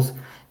 4 goals.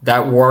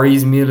 That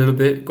worries me a little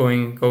bit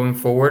going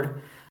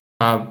forward.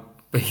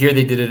 But here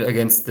they did it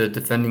against the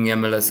defending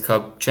MLS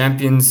Cup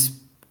champions.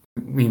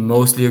 We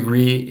mostly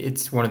agree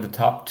it's one of the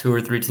top 2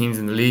 or 3 teams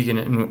in the league in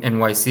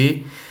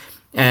NYC.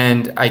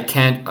 And I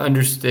can't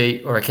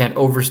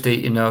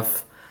overstate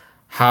enough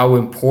how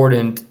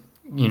important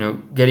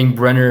getting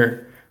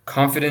Brenner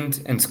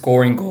confident and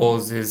scoring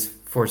goals is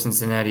for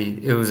Cincinnati.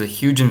 It was a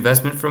huge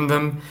investment from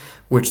them,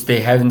 which they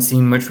haven't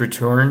seen much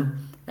return.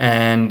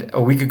 And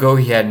a week ago,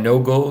 he had no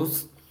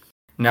goals.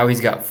 Now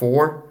he's got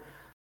 4.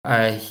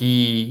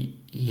 He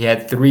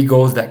had 3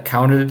 goals that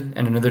counted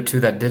and another 2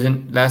 that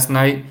didn't last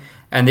night.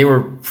 And they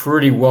were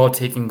pretty well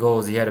taken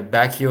goals. He had a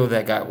back heel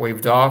that got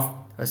waved off,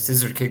 a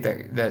scissor kick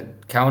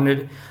that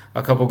counted,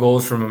 a couple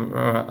goals from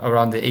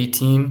around the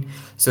 18.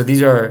 So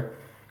these are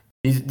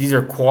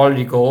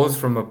quality goals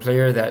from a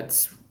player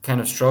that's kind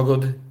of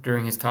struggled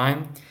during his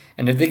time.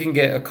 And if they can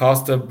get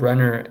Acosta,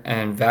 Brenner,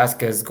 and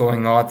Vasquez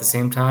going all at the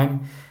same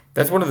time,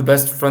 that's one of the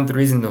best front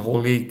threes in the whole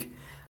league.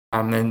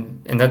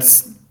 And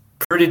that's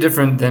pretty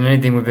different than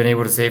anything we've been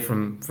able to say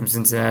from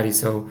Cincinnati.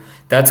 So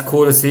that's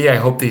cool to see. I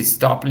hope they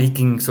stop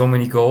leaking so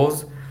many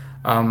goals.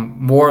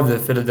 More of the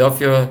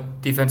Philadelphia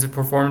defensive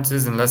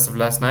performances and less of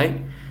last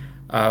night.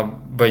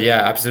 But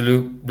yeah,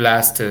 absolute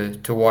blast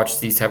to watch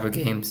these type of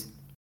games.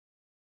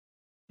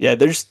 Yeah,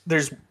 there's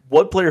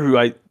one player who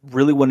I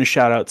really want to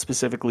shout out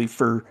specifically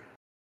for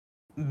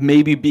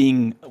maybe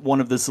being one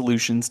of the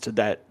solutions to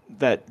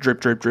that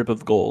drip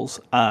of goals.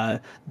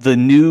 The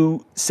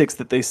new 6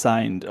 that they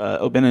signed,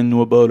 Obena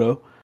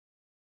Nwobodo,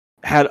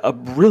 had a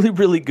really,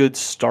 really good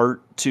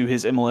start to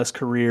his MLS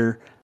career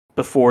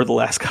before the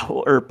last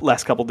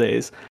couple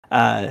days.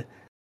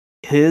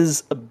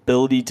 His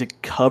ability to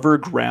cover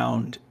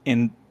ground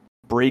and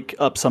break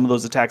up some of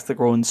those attacks that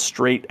go in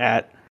straight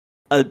at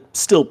a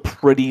still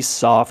pretty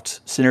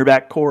soft center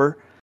back core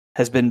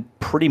has been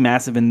pretty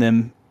massive in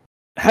them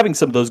having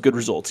some of those good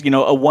results. A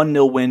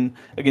 1-0 win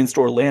against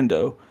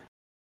Orlando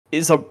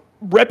is a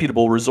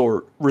reputable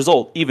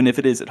result, even if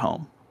it is at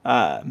home.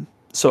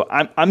 So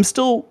I'm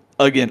still,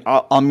 again,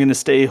 I'm going to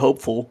stay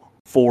hopeful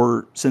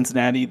for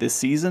Cincinnati this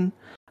season.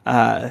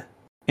 And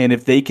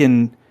if they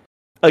can,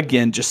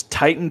 again, just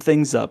tighten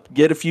things up,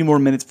 get a few more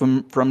minutes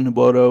from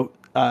Nwodo,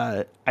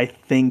 I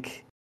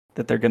think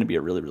that they're going to be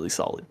a really, really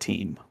solid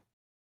team.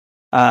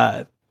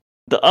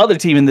 The other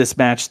team in this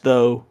match,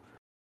 though,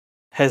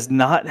 has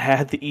not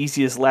had the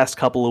easiest last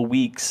couple of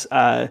weeks.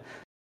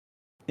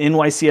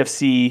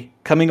 NYCFC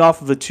coming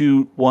off of a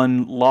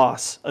 2-1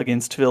 loss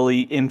against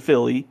Philly in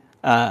Philly,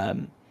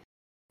 and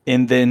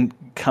then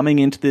coming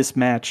into this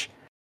match,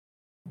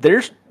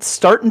 they're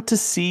starting to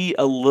see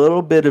a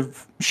little bit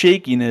of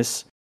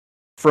shakiness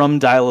from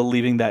Dyla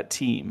leaving that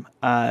team.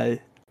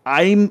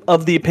 I'm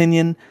of the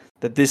opinion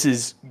that this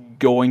is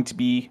going to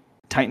be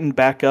tightened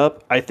back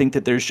up. I think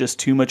that there's just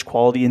too much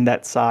quality in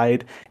that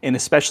side, and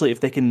especially if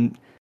they can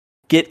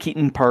get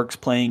Keaton Parks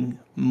playing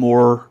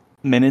more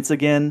minutes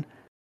again,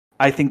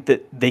 I think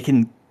that they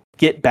can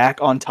get back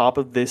on top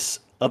of this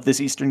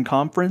Eastern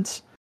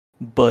Conference,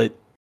 but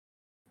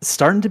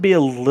starting to be a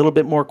little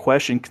bit more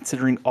question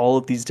considering all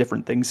of these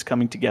different things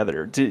coming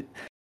together.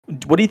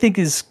 What do you think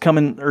is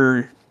coming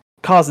or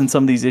causing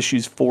some of these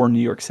issues for New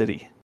York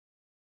City?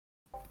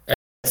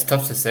 It's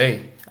tough to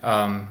say.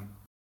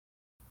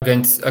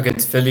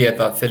 Against Philly, I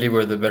thought Philly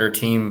were the better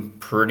team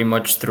pretty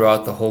much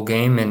throughout the whole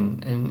game,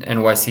 and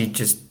NYC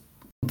just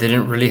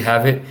didn't really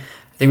have it.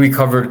 I think we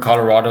covered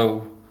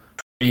Colorado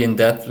pretty in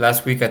depth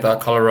last week. I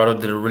thought Colorado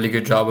did a really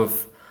good job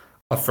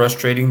of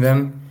frustrating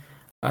them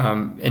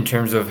in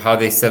terms of how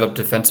they set up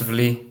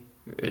defensively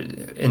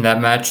in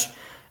that match.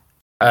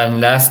 And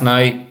last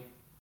night,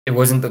 it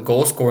wasn't the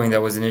goal scoring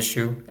that was an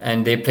issue,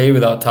 and they played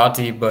without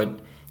Tati, but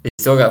they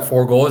still got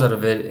 4 goals out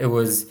of it. It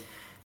was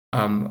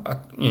on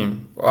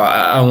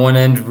one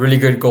end, really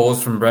good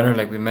goals from Brenner,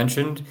 like we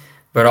mentioned,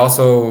 but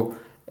also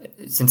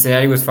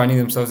Cincinnati was finding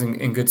themselves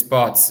in good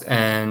spots,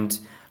 and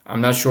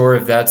I'm not sure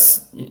if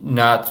that's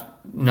not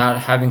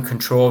having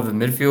control of the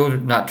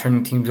midfield, not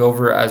turning teams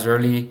over as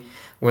early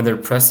when they're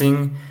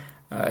pressing.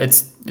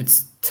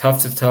 It's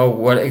tough to tell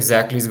what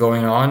exactly is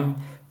going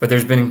on, but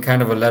there's been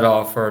kind of a let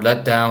off or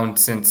let down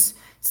since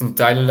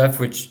Dylan left,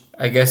 which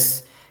I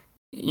guess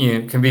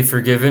can be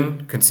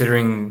forgiven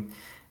considering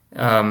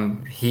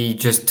he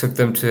just took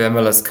them to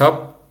MLS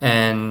Cup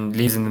and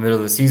leaves in the middle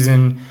of the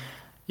season.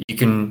 You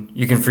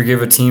can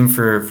forgive a team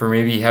for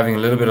maybe having a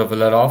little bit of a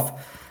let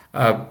off,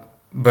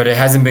 but it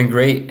hasn't been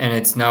great, and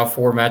it's now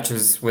 4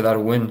 matches without a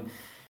win.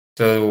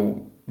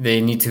 So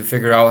they need to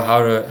figure out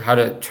how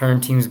to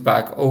turn teams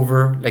back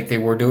over like they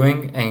were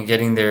doing and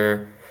getting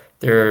their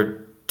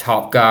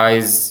top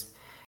guys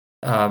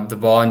the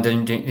ball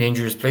in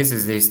dangerous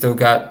places. They still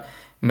got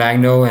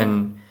Magno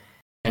and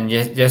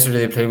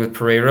yesterday they played with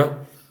Pereira.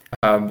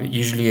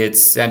 Usually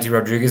it's Santi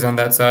Rodriguez on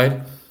that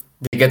side.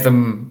 They get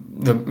them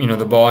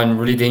the ball in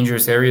really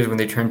dangerous areas when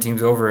they turn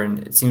teams over, and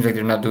it seems like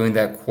they're not doing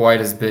that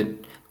quite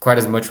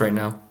as much right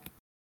now.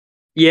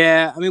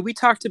 Yeah, I mean, we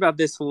talked about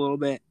this a little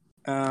bit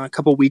a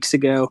couple weeks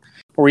ago,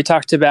 where we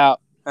talked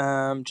about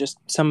just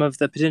some of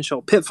the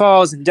potential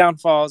pitfalls and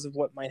downfalls of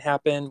what might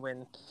happen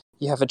when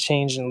you have a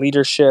change in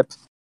leadership.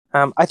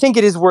 I think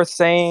it is worth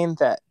saying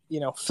that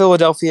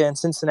Philadelphia and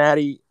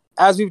Cincinnati,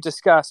 as we've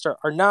discussed,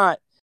 are not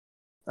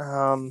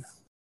the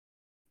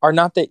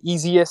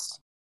easiest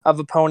of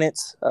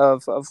opponents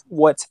of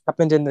what's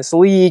happened in this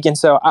league, and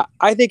so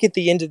I think at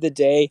the end of the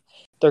day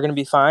they're going to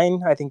be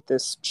fine. I think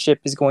this ship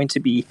is going to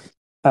be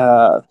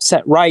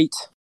set right.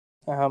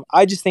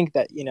 I just think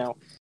that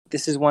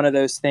this is one of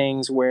those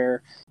things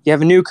where you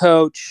have a new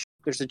coach,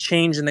 there's a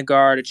change in the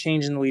guard, a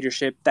change in the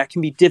leadership that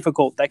can be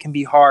difficult, that can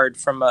be hard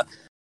from a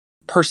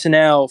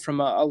personnel, from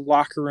a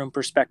locker room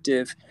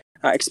perspective,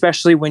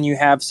 especially when you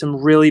have some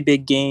really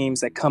big games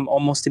that come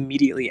almost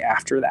immediately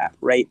after that,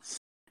 right?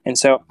 And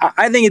so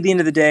I think at the end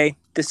of the day,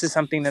 this is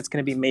something that's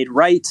going to be made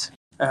right.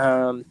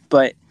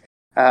 But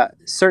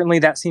certainly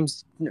that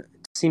seems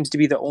to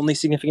be the only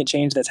significant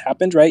change that's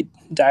happened, right?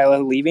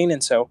 Dyla leaving.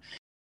 And so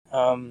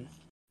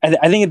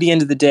I think at the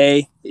end of the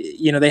day,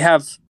 they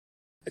have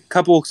a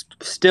couple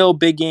still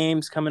big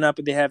games coming up.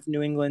 They have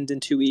New England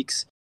in 2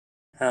 weeks.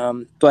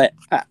 But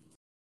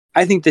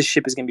I think this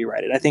ship is going to be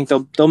righted. I think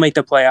they'll make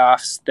the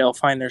playoffs. They'll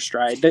find their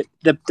stride.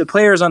 The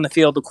players on the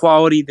field, the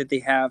quality that they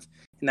have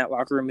in that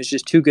locker room is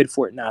just too good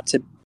for it not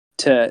to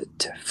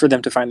for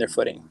them to find their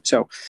footing.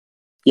 So,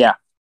 yeah.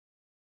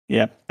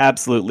 Yeah,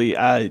 absolutely.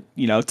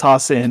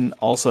 Toss in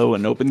also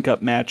an Open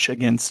Cup match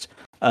against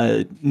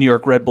New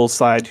York Red Bull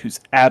side who's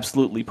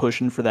absolutely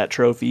pushing for that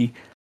trophy.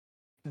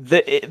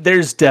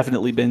 There's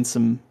definitely been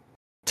some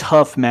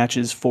tough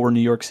matches for New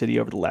York City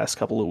over the last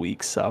couple of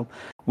weeks. So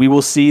we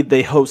will see.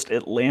 They host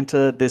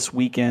Atlanta this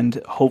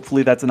weekend.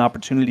 Hopefully that's an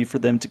opportunity for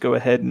them to go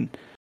ahead and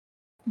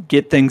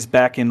get things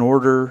back in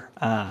order.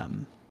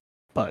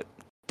 But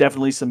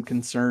definitely some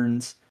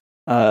concerns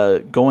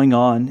going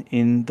on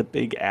in the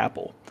Big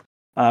Apple.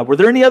 Were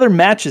there any other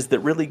matches that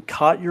really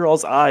caught your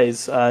all's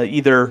eyes,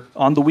 either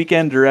on the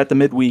weekend or at the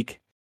midweek?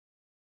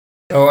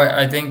 So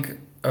I think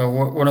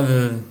one of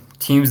the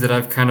teams that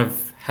I've kind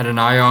of had an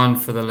eye on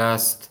for the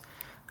last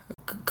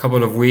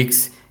couple of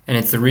weeks, and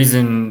it's the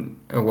reason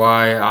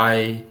why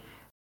I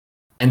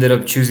ended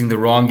up choosing the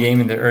wrong game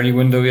in the early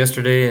window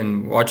yesterday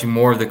and watching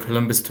more of the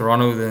Columbus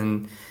Toronto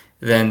than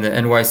the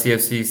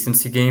NYCFC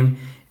Cincy game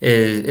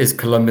is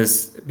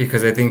Columbus,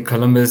 because I think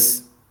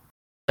Columbus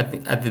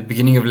at the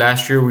beginning of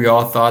last year we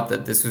all thought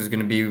that this was going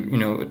to be,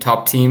 a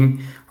top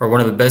team or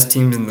one of the best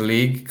teams in the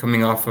league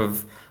coming off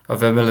of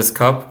MLS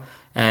Cup,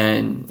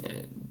 and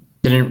it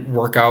didn't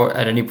work out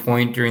at any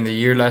point during the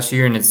year last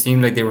year, and it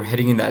seemed like they were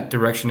heading in that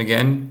direction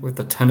again with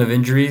a ton of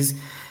injuries.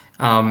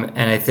 And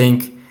I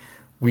think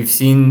we've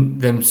seen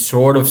them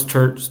sort of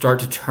start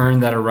to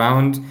turn that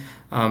around.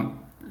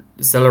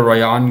 Sela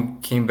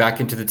Ryan came back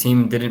into the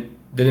team,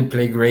 didn't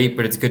play great,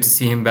 but it's good to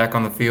see him back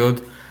on the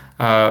field.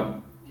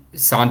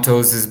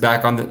 Santos is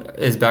back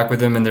with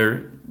them, and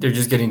they're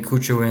just getting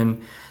Cucho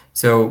in.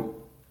 So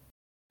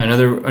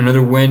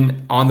another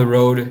win on the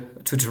road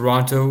to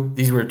Toronto.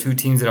 These were two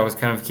teams that I was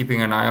kind of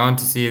keeping an eye on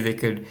to see if they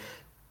could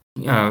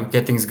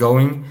get things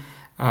going.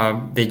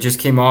 They just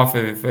came off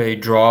of a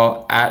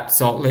draw at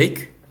Salt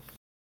Lake,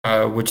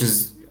 which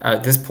is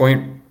at this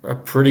point a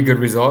pretty good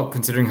result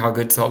considering how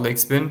good Salt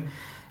Lake's been,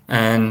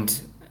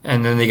 and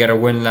then they got a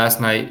win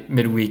last night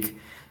midweek.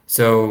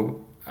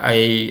 So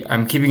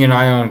I'm keeping an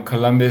eye on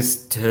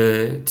Columbus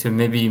to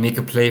maybe make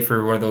a play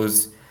for one of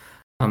those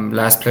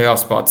last playoff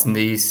spots in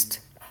the East.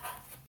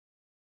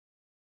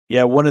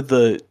 Yeah, one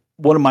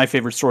of my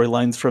favorite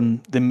storylines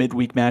from the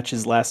midweek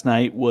matches last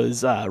night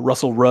was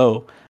Russell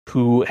Rowe,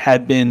 who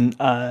had been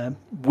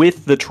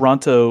with the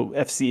Toronto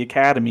FC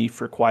Academy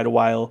for quite a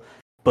while,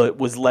 but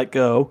was let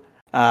go.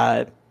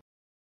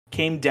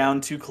 Came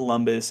down to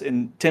Columbus,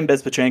 and Tim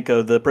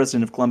Bezpachenko, the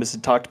president of Columbus,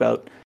 had talked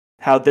about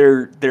how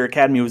their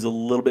academy was a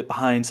little bit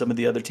behind some of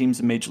the other teams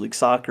in Major League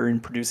Soccer in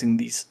producing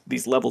these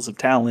levels of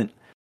talent.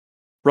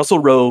 Russell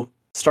Rowe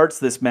starts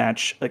this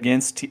match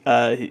against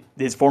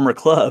his former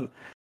club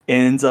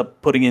and ends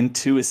up putting in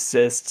 2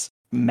 assists.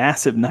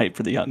 Massive night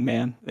for the young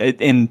man,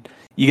 and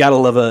you gotta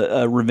love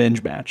a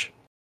revenge match.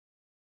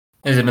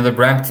 There's another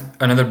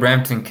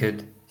Brampton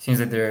kid.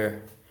 Seems like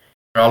they're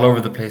all over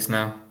the place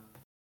now.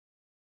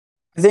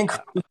 I think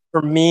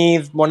for me,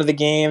 one of the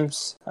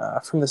games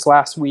from this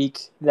last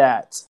week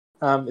that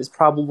is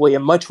probably a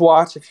much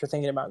watch if you're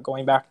thinking about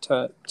going back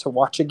to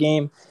watch a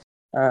game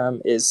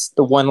is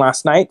the one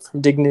last night from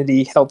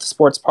Dignity Health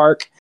Sports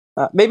Park.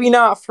 Maybe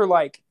not for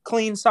like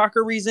clean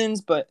soccer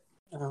reasons, but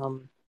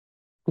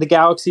the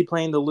Galaxy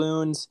playing the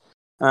Loons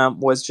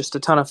was just a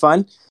ton of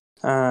fun.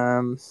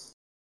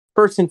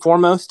 First and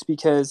foremost,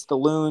 because the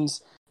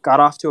Loons got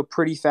off to a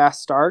pretty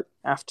fast start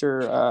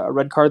after a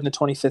red card in the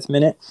 25th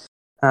minute.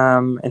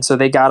 And so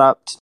they got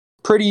up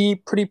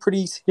pretty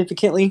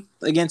significantly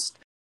against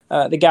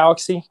the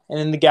Galaxy. And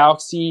then the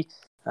Galaxy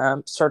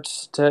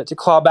starts to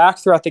claw back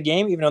throughout the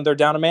game, even though they're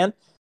down a man,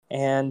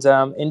 and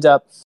end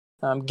up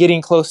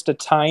getting close to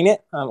tying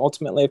it.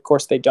 Ultimately, of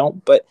course, they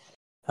don't. But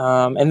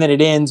and then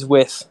it ends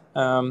with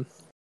 2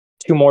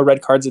 more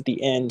red cards at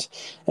the end.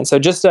 And so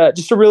just a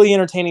really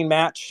entertaining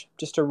match,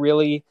 just a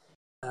really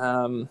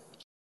fun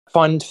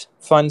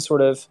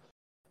sort of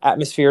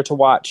atmosphere to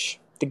watch.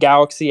 The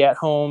Galaxy at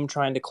home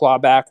trying to claw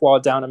back while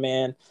down a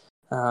man.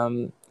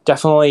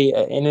 Definitely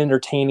an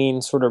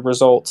entertaining sort of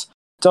result.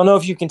 Don't know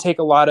if you can take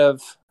a lot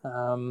of,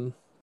 I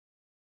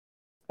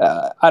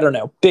don't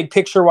know, big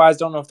picture wise,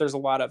 don't know if there's a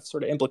lot of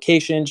sort of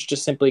implications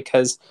just simply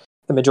because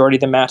the majority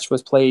of the match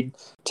was played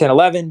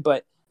 10-11,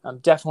 but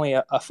definitely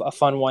a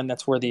fun one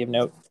that's worthy of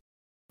note.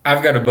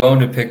 I've got a bone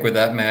to pick with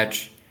that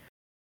match.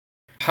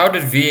 How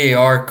did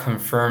VAR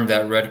confirm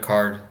that red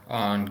card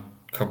on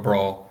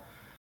Cabral?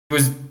 It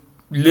was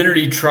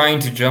literally trying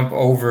to jump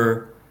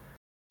over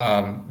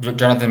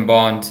Jonathan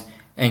Bond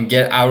and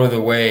get out of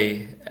the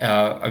way.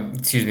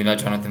 Excuse me, not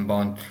Jonathan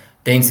Bond,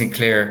 Dane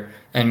Sinclair,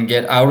 and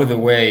get out of the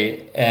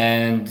way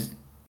and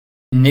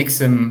nicks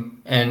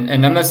him.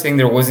 And I'm not saying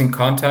there wasn't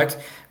contact,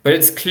 but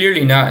it's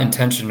clearly not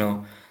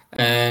intentional.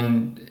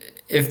 And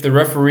if the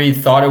referee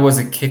thought it was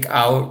a kick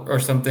out or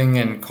something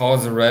and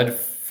calls a red,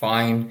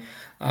 fine.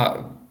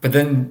 But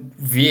then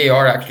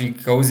VAR actually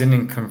goes in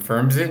and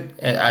confirms it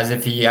as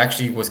if he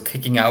actually was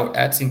kicking out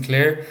at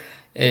Sinclair.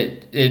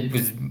 It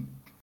was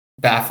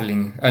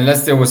baffling.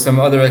 Unless there was some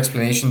other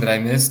explanation that I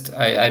missed,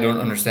 I don't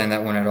understand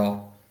that one at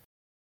all.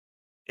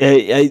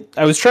 I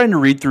was trying to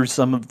read through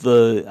some of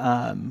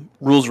the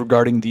rules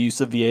regarding the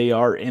use of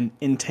VAR, and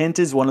intent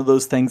is one of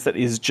those things that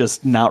is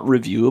just not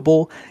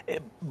reviewable.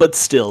 But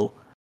still,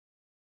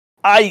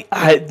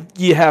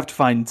 you have to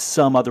find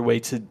some other way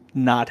to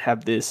not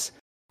have this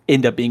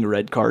end up being a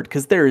red card,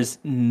 because there is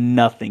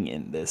nothing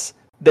in this.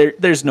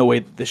 There's no way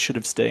that this should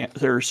have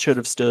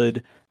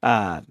stood.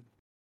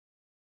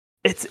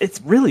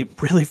 It's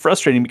really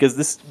frustrating because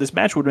this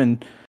match would have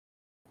been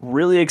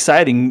really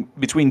exciting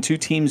between two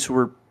teams who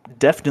were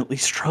definitely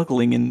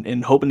struggling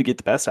and hoping to get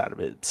the best out of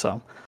it.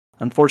 So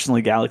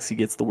unfortunately, Galaxy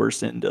gets the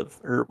worst end of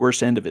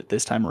it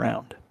this time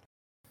around.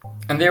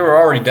 And they were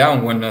already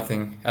down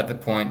 1-0 at the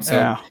point, so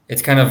yeah.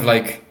 It's kind of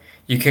like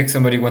you kick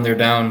somebody when they're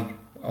down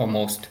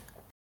almost.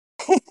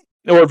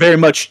 Or very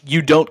much,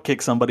 you don't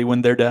kick somebody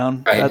when they're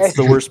down. Right. That's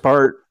the worst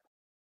part.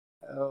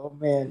 Oh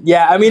man,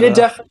 yeah. I mean, it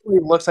definitely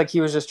looks like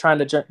he was just trying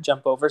to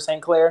jump over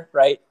St. Clair,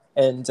 right?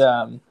 And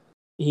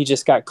he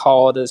just got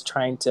called as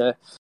trying to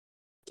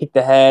kick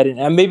the head,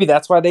 and maybe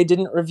that's why they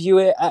didn't review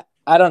it.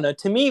 I don't know.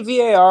 To me,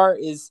 VAR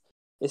is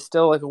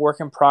still like a work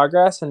in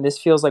progress, and this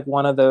feels like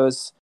one of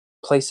those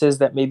places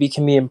that maybe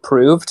can be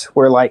improved.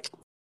 Where, like,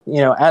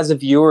 as a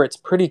viewer, it's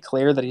pretty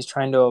clear that he's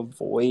trying to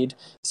avoid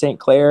St.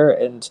 Clair,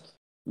 and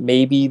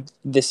maybe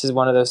this is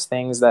one of those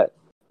things that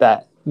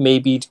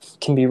maybe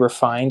can be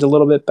refined a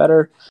little bit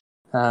better.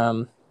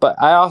 But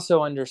I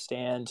also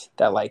understand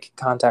that, like,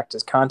 contact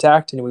is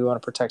contact and we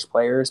want to protect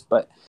players.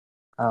 But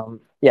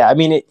yeah, I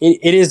mean,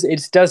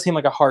 it does seem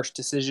like a harsh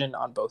decision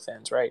on both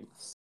ends, right?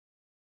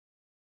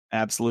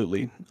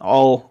 Absolutely.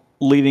 All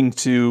leading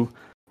to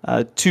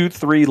a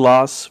 2-3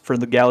 loss for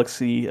the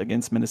Galaxy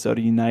against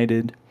Minnesota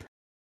United.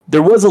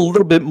 There was a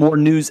little bit more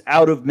news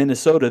out of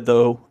Minnesota,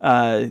 though,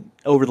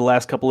 over the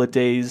last couple of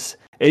days.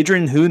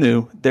 Adrien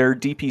Hunou, their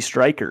DP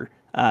striker,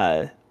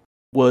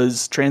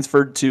 was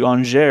transferred to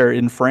Angers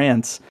in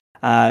France.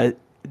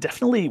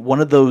 Definitely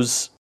one of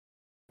those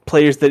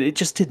players that it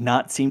just did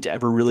not seem to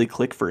ever really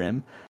click for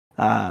him.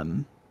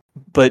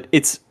 But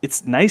it's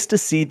nice to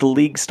see the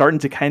league starting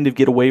to kind of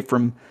get away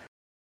from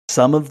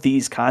some of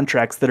these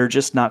contracts that are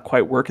just not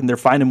quite working. They're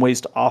finding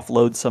ways to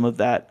offload some of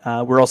that.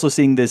 We're also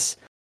seeing this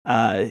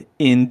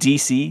in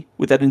DC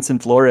with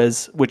Edinson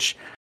Flores, which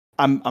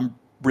I'm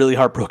really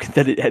heartbroken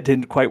that it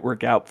didn't quite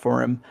work out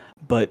for him.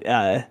 But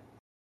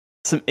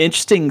some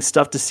interesting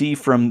stuff to see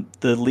from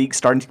the league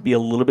starting to be a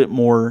little bit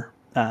more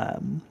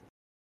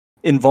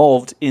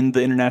involved in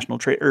the international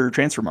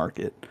transfer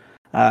market.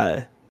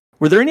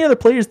 Were there any other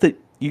players that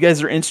you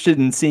guys are interested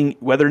in seeing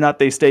whether or not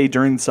they stay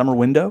during the summer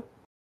window?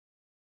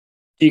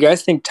 Do you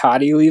guys think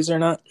Totti leaves or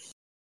not?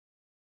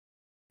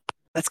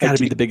 That's got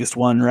to be the biggest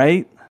one,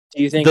 right?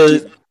 Do you think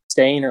he's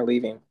staying or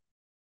leaving?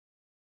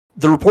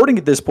 The reporting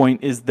at this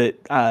point is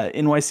that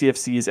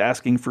NYCFC is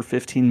asking for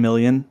 $15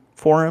 million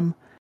for him,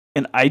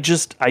 and I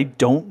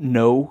don't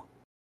know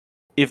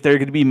if there are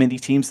going to be many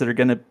teams that are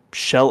going to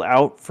shell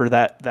out for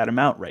that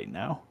amount right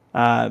now.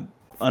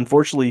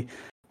 Unfortunately,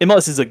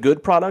 MLS is a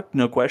good product,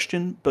 no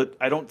question, but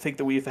I don't think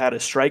that we've had a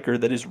striker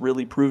that has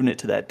really proven it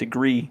to that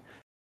degree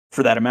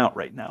for that amount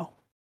right now.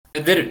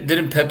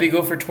 Didn't Pepe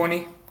go for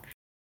 20?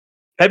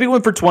 Pepe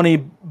went for 20,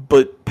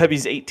 but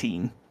Pepe's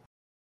 18.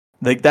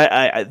 Like that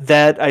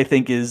I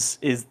think is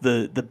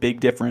the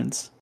big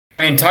difference.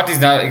 I mean, Tati's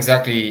not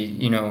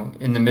exactly,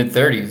 in the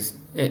mid-30s.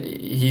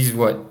 He's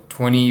what,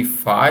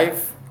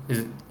 25?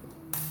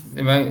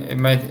 Am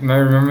I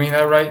remembering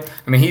that right?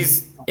 I mean,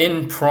 he's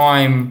in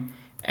prime,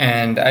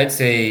 and I'd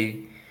say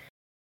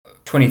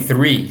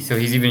 23, so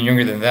he's even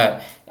younger than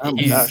that. Oh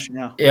my gosh,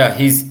 yeah. Yeah,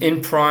 he's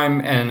in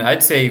prime, and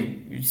I'd say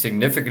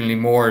significantly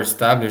more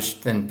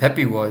established than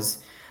Pepe was.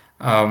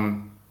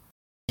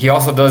 He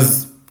also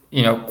does,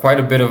 quite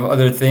a bit of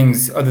other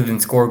things other than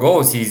score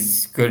goals.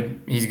 He's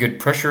good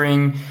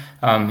pressuring.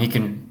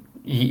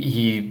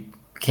 He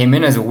came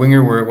in as a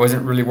winger where it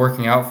wasn't really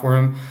working out for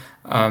him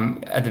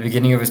at the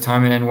beginning of his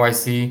time in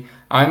NYC.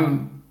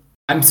 I'm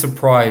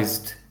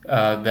surprised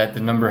that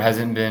the number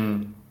hasn't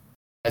been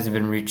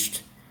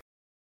reached.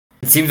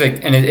 It seems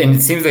like, and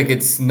it seems like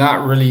it's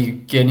not really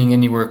getting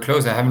anywhere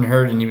close. I haven't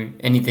heard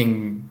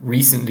anything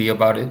recently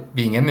about it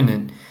being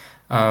imminent.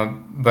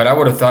 But I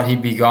would have thought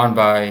he'd be gone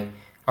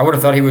I would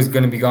have thought he was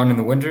going to be gone in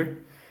the winter.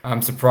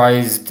 I'm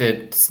surprised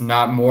it's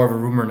not more of a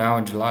rumor now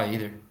in July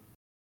either.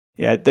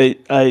 Yeah,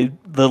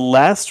 the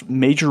last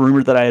major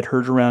rumor that I had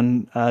heard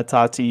around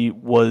Tati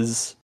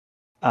was,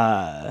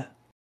 I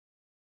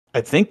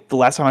think the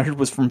last time I heard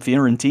was from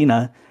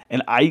Fiorentina,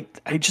 and I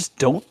just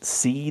don't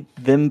see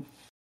them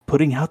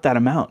putting out that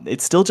amount.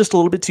 It's still just a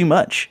little bit too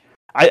much.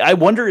 I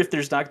wonder if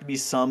there's not going to be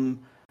some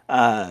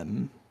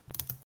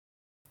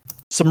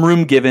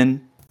room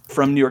given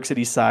from New York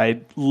City's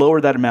side,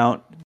 lower that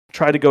amount,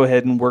 try to go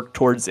ahead and work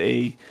towards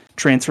a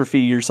transfer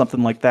fee or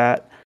something like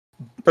that,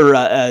 or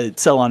a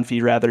sell-on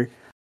fee rather.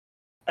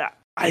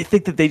 I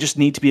think that they just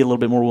need to be a little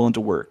bit more willing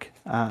to work.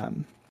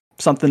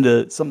 Something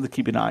to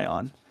keep an eye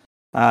on.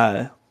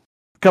 A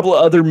couple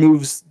of other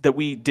moves that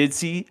we did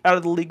see out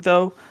of the league,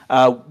 though.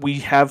 We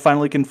have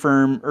finally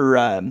confirmed, or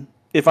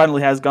it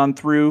finally has gone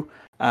through.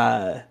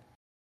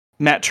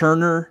 Matt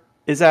Turner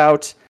is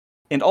out,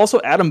 and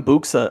also Adam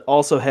Buxa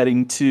also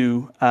heading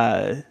to,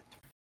 I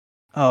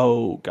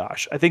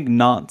think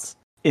Nantes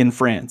in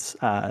France.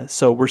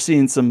 So we're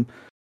seeing some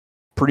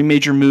pretty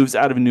major moves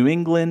out of New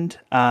England.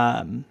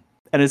 And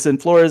it's in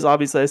Flores,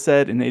 obviously, I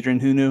said, and Adrien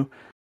Hunou.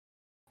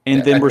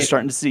 And then we're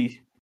starting to see.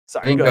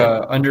 Sorry, I think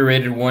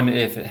underrated one,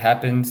 if it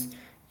happens,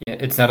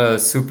 it's not a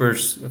super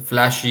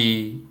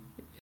flashy,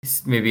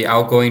 maybe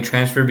outgoing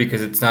transfer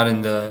because it's not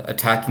in the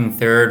attacking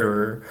third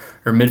or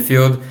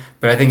midfield.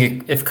 But I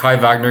think if Kai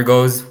Wagner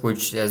goes,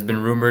 which has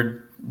been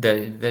rumored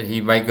that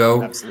he might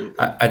go, absolutely.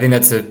 I think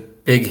that's a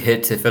big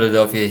hit to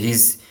Philadelphia.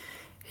 He's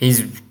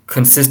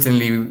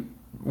consistently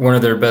one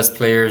of their best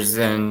players,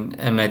 and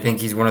I think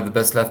he's one of the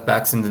best left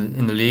backs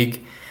in the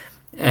league.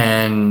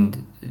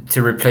 and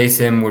to replace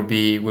him would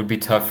be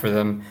tough for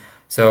them.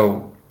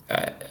 So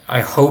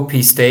I hope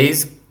he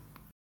stays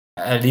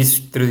at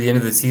least through the end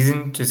of the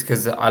season, just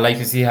because I like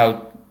to see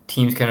how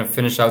teams kind of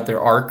finish out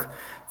their arc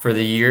for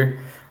the year.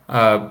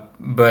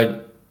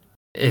 But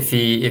if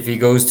he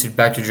goes to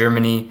back to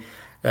Germany,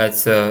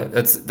 that's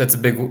a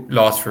big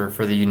loss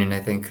for the Union, I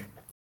think.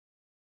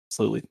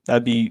 Absolutely.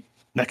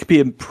 That could be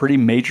a pretty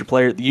major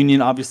player. The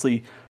Union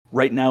obviously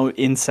right now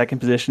in second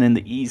position in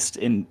the East,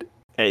 and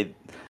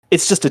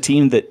it's just a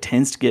team that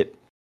tends to get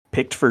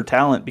picked for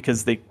talent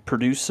because they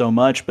produce so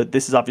much, but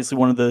this is obviously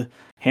one of the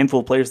handful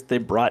of players that they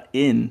brought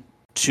in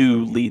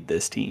to lead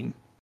this team.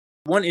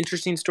 One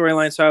interesting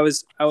storyline. So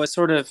I was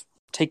sort of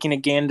taking a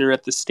gander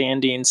at the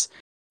standings,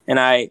 and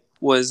I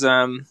was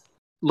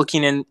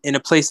looking in a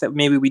place that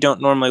maybe we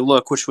don't normally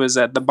look, which was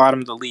at the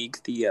bottom of the league,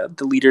 the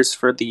leaders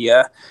for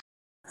the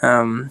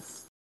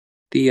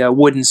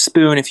wooden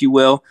spoon, if you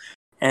will,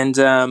 and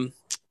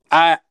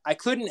I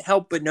couldn't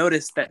help but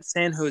notice that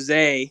San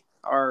Jose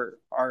are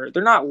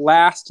they're not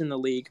last in the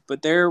league,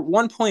 but they're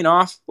 1 point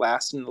off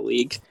last in the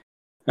league.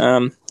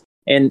 And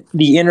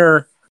the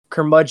inner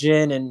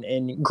curmudgeon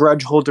and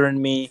grudge holder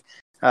in me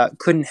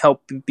couldn't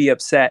help but be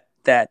upset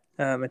that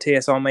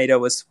Mateus Almeida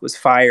was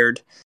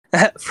fired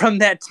from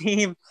that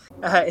team.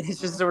 And it's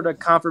just sort of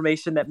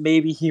confirmation that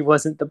maybe he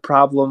wasn't the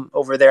problem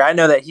over there. I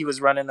know that he was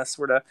running a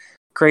sort of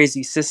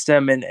crazy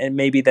system and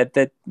maybe that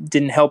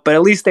didn't help, but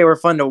at least they were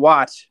fun to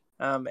watch.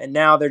 And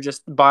now they're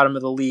just the bottom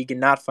of the league and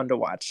not fun to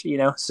watch, you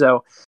know?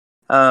 So,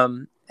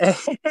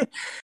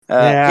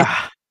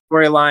 Yeah.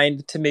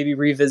 storyline to maybe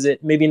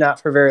revisit, maybe not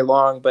for very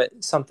long, but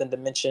something to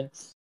mention.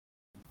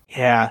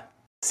 Yeah.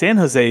 San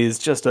Jose is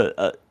just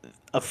a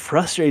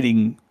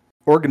frustrating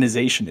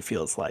organization, it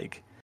feels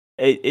like.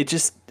 It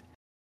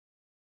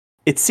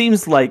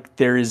seems like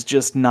there is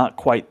just not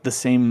quite the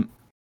same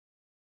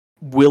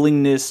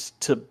willingness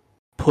to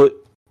put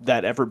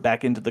that effort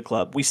back into the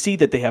club. We see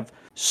that they have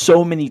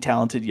so many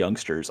talented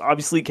youngsters.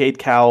 Obviously, Cade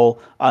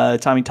Cowell,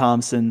 Tommy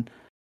Thompson,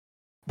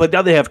 but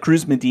now they have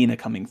Cruz Medina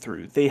coming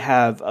through. They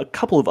have a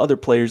couple of other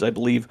players, I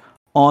believe,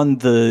 on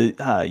the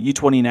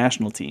U20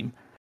 national team.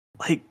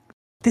 Like,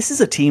 this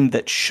is a team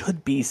that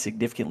should be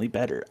significantly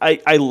better.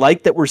 I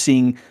like that we're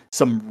seeing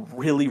some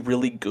really,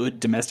 really good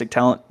domestic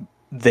talent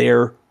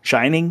there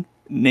shining,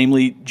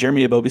 namely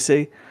Jeremy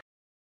Ebobisse.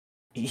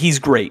 He's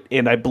great,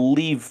 and I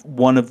believe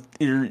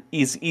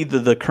is either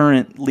the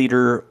current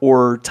leader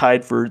or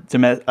tied for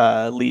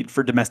lead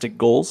for domestic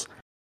goals.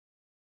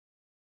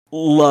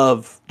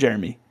 Love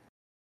Jeremy,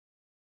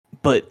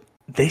 but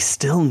they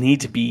still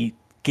need to be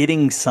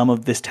getting some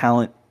of this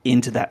talent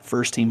into that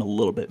first team a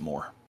little bit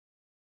more.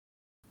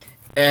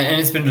 And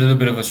it's been a little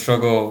bit of a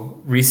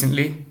struggle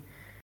recently.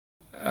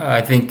 I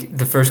think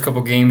the first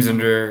couple games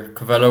under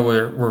Covello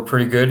were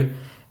pretty good.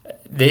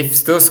 They've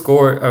still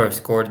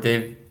scored.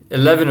 They've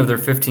 11 of their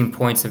 15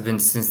 points have been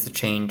since the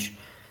change.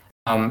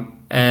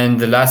 And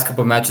the last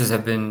couple matches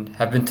have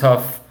been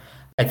tough.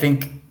 I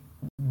think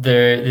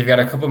they've got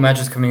a couple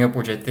matches coming up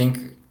which I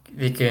think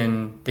they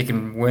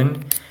can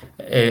win.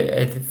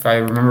 If I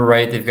remember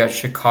right, they've got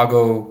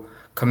Chicago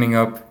coming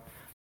up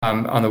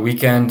on the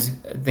weekend.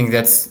 I think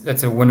that's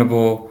a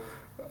winnable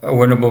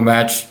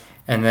match.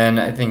 And then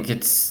I think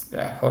it's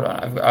hold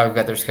on, I've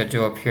got their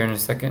schedule up here in a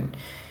second.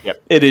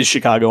 Yep, it is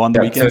Chicago on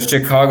the weekend. So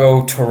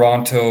Chicago,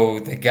 Toronto,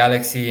 the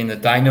Galaxy, and the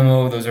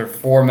Dynamo. Those are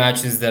four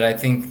matches that I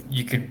think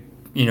you could,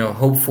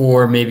 hope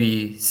for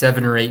maybe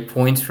 7 or 8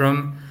 points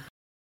from.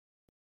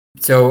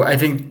 So I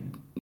think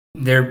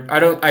I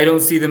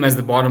don't see them as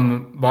the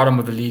bottom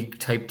of the league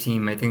type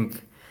team. I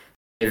think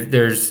if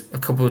there's a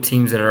couple of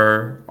teams that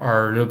are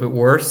a little bit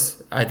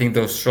worse, I think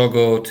they'll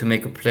struggle to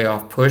make a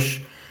playoff push,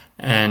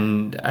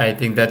 and I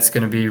think that's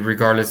going to be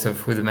regardless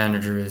of who the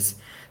manager is.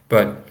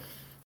 But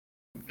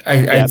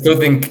I still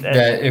think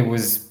that it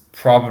was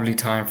probably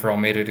time for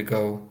Almeida to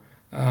go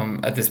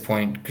at this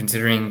point,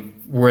 considering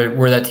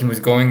where that team was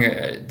going.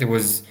 They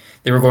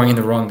were going in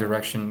the wrong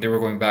direction. They were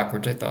going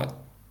backwards, I thought.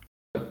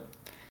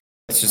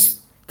 That's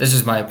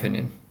just my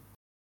opinion.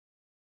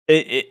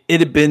 It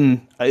had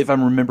been, if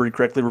I'm remembering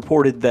correctly,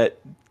 reported that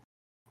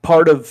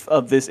part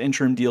of this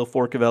interim deal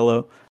for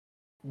Covello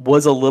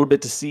was a little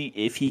bit to see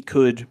if he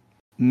could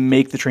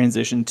make the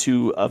transition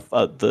to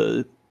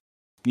the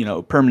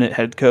permanent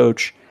head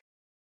coach.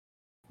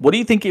 What do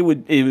you think it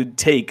would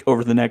take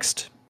over the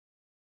next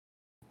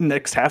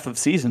half of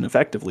season,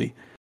 effectively,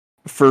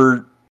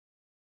 for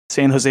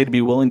San Jose to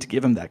be willing to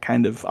give him that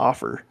kind of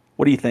offer?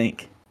 What do you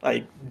think?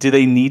 Like, do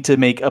they need to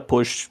make a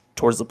push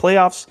towards the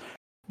playoffs?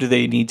 Do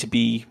they need to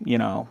be,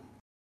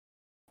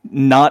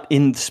 not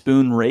in the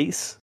spoon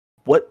race?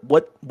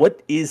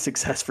 What is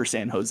success for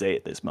San Jose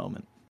at this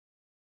moment?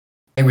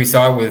 I think we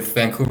saw it with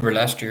Vancouver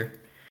last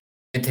year.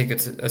 They take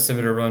a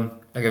similar run,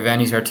 like a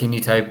Vanni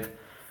Sartini type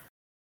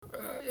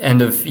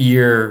end of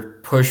year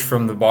push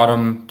from the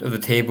bottom of the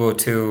table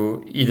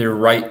to either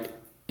right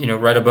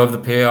above the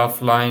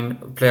playoff line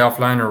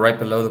or right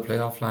below the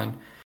playoff line.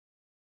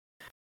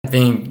 I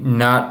think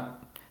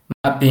not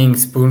being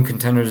spoon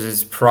contenders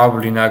is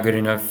probably not good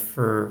enough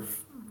for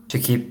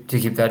keep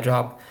that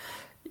job.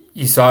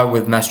 You saw it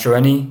with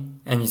Mastroeni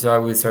and you saw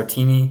it with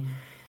Sartini.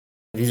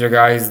 These are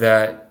guys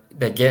that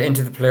get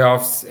into the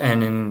playoffs,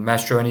 and in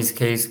Mastroeni's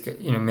case,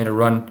 made a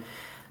run.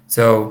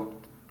 So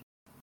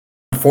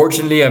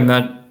unfortunately, I'm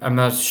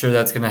not sure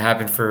that's going to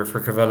happen for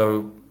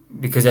Carvalho,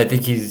 because I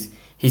think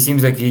he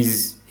seems like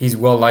he's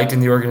well liked in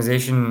the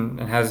organization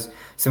and has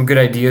some good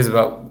ideas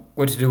about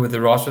what to do with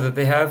the roster that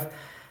they have.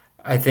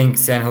 I think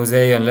San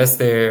Jose, unless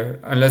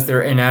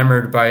they're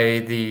enamored by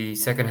the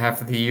second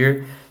half of the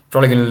year,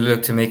 probably going to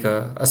look to make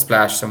a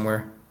splash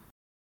somewhere.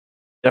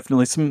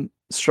 Definitely some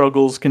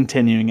struggles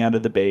continuing out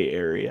of the Bay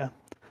Area.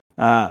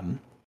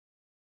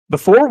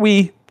 Before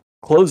we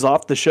close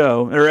off the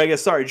show, or I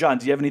guess, sorry, John,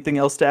 do you have anything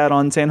else to add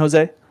on San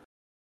Jose?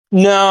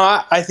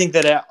 No, I think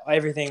that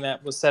everything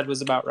that was said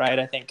was about right.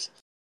 I think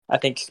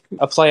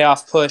a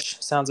playoff push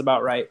sounds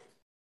about right.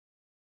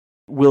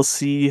 We'll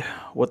see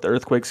what the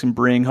Earthquakes can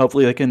bring.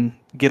 Hopefully they can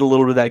get a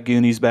little bit of that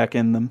Goonies back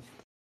in them.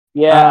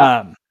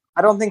 Yeah,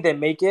 I don't think they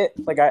make it.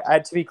 Like,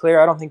 to be clear,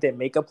 I don't think they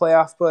make a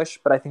playoff push,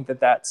 but I think that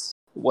that's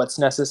what's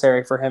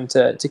necessary for him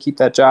to keep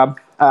that job.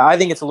 I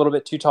think it's a little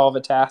bit too tall of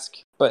a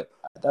task, but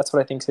that's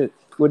what I think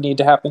would need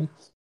to happen.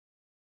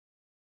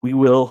 We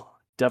will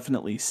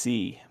definitely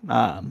see.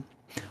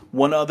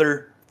 One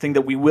other thing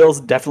that we will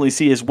definitely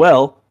see as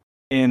well,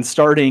 and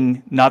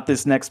starting not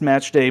this next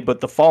match day,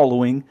 but the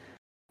following,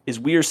 is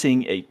we are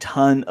seeing a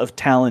ton of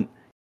talent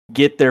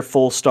get their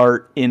full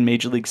start in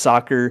Major League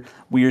Soccer.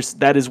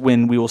 That is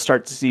when we will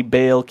start to see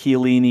Bale,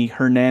 Chiellini,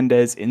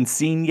 Hernandez,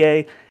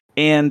 Insigne,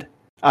 and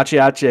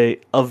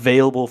Ache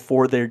available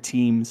for their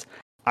teams.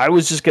 I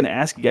was just going to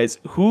ask you guys,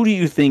 who do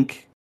you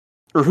think,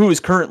 or who is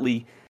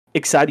currently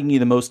exciting you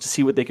the most to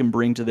see what they can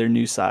bring to their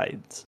new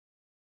sides?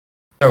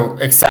 So,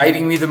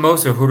 exciting me the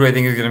most, or who do I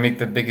think is going to make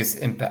the biggest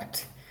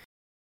impact?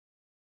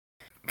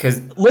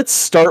 Because let's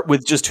start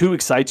with just who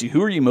excites you.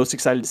 Who are you most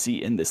excited to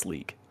see in this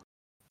league?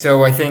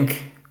 So I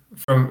think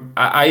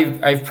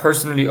I've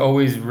personally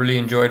always really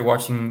enjoyed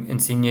watching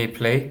Insigne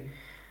play.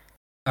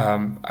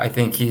 I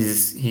think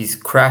he's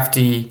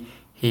crafty.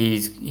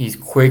 He's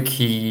quick.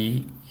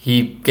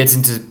 He gets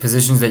into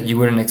positions that you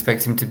wouldn't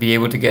expect him to be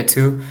able to get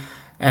to,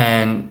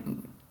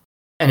 and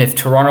if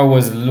Toronto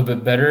was a little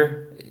bit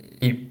better,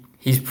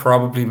 he's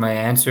probably my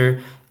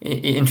answer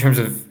in terms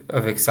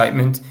of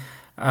excitement.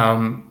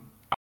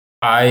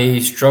 I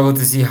struggle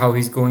to see how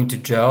he's going to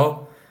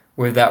gel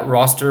with that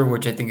roster,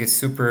 which I think is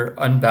super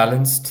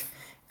unbalanced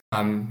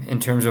in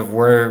terms of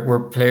where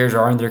players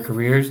are in their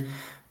careers.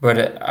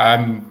 But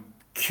I'm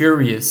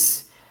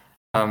curious.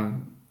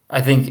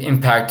 I think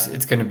impact,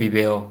 it's going to be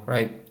Bale,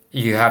 right?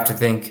 You have to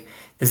think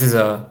this is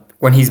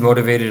when he's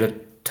motivated, a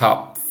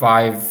top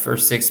 5 or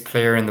 6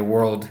 player in the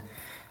world,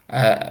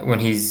 when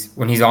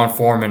he's on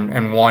form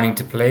and wanting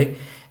to play,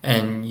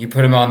 and you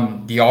put him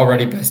on the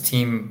already best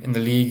team in the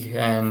league,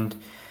 and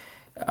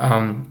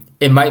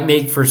it might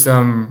make for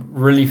some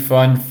really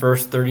fun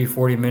first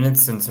 30-40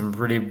 minutes and some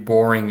really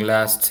boring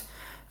last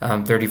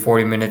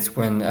 30-40 minutes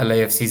when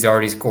LAFC's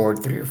already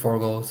scored 3 or 4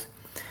 goals.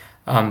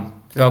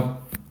 So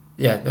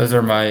yeah, those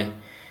are my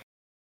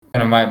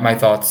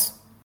thoughts.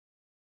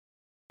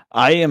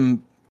 I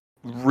am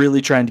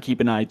really trying to keep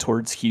an eye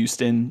towards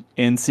Houston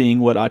and seeing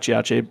what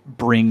Ache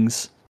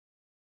brings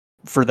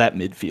for that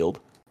midfield.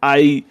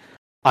 I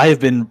have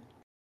been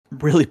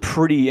really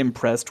pretty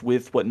impressed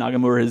with what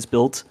Nagamura has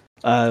built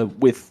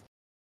with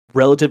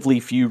relatively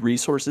few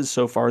resources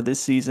so far this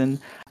season.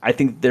 I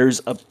think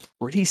there's a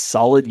pretty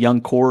solid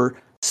young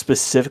core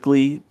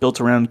specifically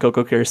built around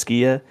Coco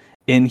Carrasquilla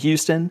in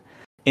Houston.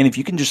 And if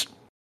you can just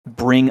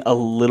bring a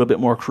little bit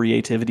more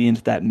creativity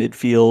into that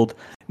midfield,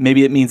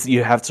 maybe it means that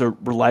you have to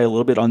rely a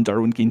little bit on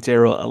Darwin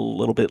Quintero a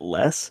little bit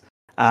less.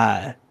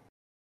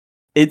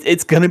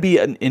 It's going to be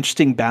an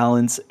interesting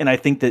balance. And I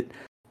think that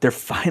they're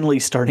finally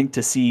starting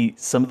to see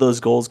some of those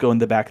goals go in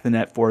the back of the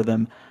net for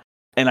them.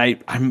 And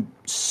I'm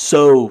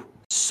so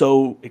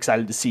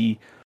excited to see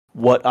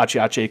what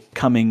Ache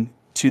coming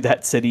to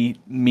that city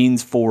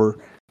means for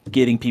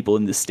getting people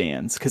in the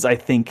stands, because I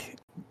think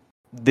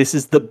this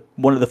is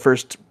one of the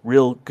first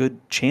real good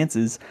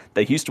chances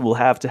that Houston will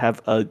have to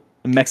have a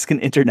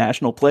Mexican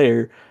international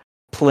player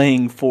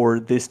playing for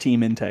this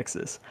team in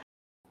Texas.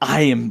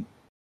 I am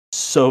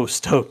so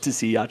stoked to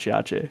see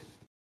Ache.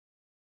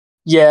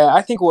 Yeah,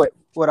 I think what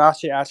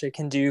Ache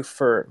can do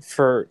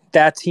for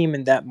that team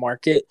and that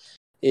market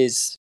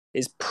is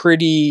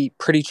pretty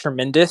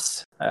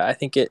tremendous. I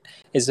think it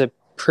is a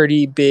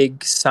pretty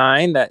big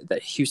sign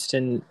that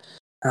Houston,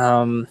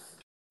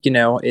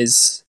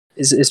 is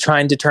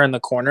trying to turn the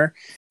corner.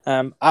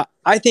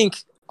 I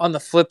think on the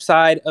flip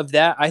side of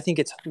that, I think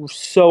it's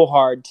so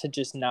hard to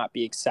just not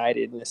be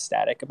excited and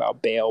ecstatic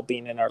about Bale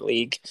being in our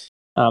league.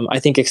 I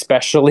think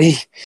especially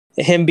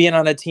him being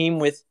on a team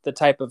with the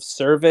type of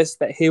service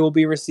that he will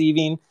be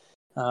receiving,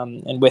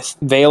 and with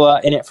Vela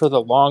in it for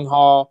the long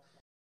haul.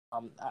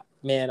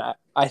 Man,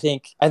 I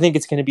think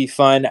it's going to be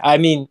fun. I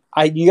mean,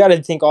 you got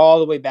to think all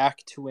the way back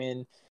to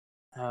when,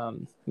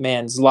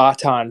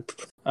 Zlatan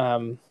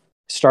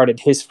started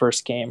his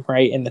first game,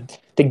 right? And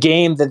the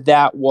game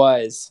that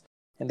was,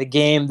 and the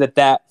game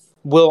that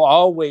will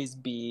always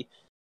be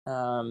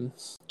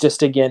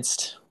just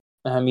against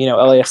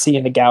LAFC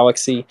and the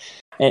Galaxy.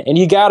 And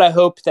you gotta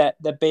hope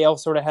that Bale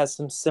sort of has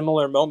some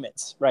similar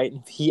moments, right?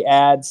 If he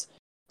adds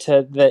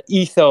to the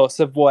ethos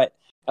of what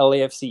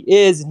LAFC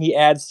is, and he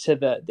adds to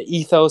the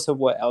ethos of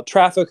what El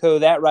Tráfico,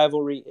 that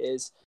rivalry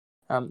is.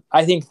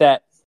 I think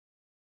that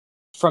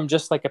from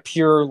just like a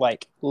pure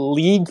like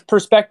league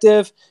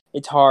perspective,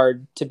 it's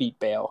hard to beat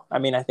Bale. I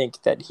mean, I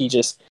think that he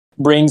just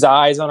brings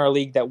eyes on our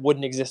league that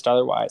wouldn't exist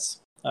otherwise.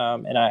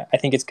 And I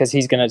think it's because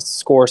he's going to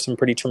score some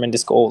pretty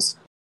tremendous goals.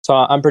 So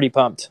I'm pretty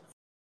pumped.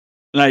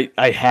 And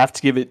I have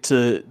to give it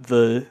to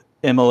the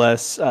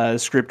MLS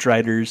script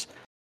writers.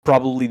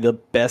 Probably the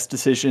best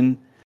decision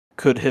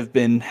could have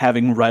been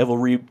having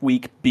rivalry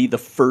week be the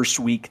first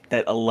week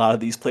that a lot of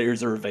these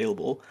players are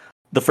available.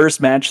 The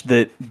first match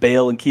that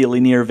Bale and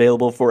Chiellini are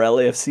available for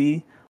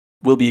LAFC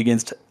will be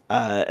against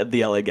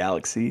the LA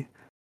Galaxy.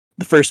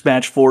 The first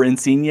match for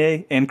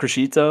Insigne and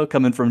Crescito,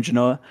 coming from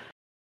Genoa,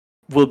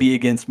 will be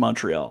against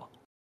Montreal.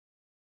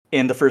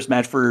 And the first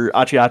match for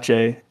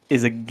Ache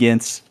is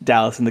against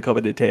Dallas in the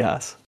Copa de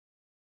Tejas.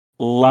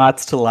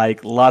 Lots to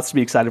like, lots to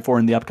be excited for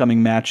in the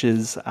upcoming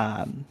matches.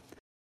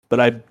 But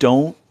I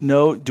don't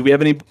know. Do we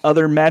have any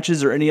other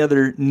matches or any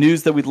other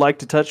news that we'd like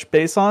to touch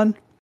base on?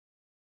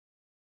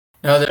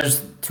 No,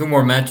 there's two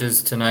more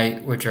matches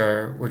tonight, which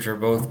are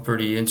both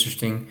pretty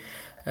interesting.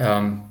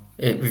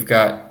 We've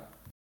got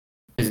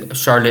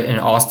Charlotte and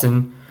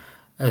Austin.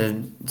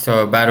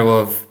 So a battle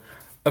of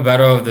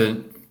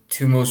the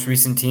two most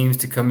recent teams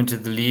to come into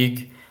the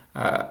league.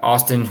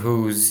 Austin,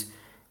 who's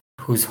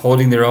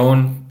holding their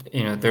own,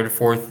 third or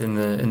fourth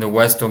in the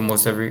West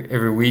almost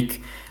every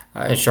week.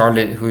 And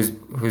Charlotte,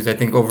 who's I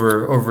think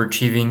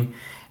overachieving.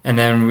 And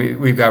then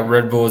we've got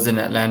Red Bulls in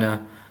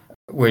Atlanta,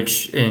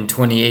 which in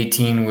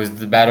 2018 was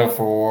the battle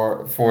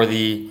for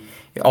the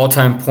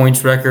all-time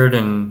points record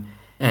and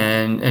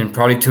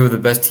probably two of the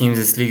best teams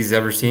this league has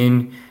ever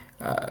seen.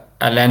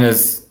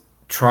 Atlanta's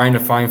trying to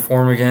find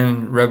form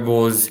again. Red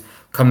Bull is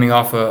coming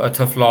off a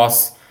tough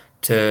loss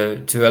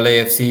to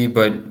LAFC,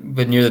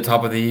 but near the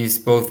top of the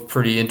East. Both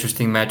pretty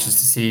interesting matches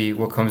to see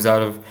what comes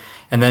out of.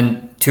 And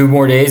then 2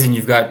 more days, and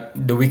you've got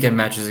the weekend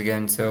matches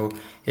again. So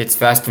it's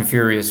fast and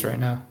furious right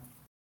now.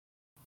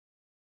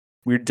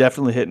 We're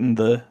definitely hitting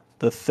the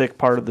thick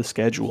part of the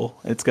schedule.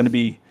 It's going to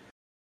be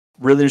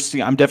really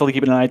interesting. I'm definitely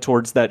keeping an eye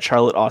towards that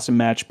Charlotte-Austin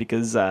match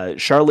because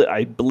Charlotte,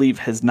 I believe,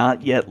 has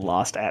not yet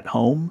lost at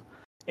home.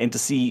 And to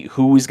see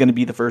who is going to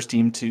be the first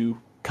team to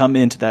come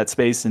into that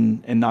space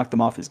and knock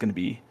them off is going to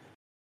be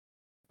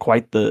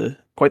quite the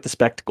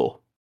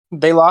spectacle.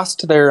 They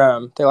lost their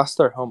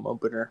home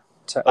opener.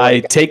 I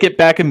take it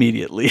back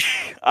immediately.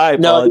 I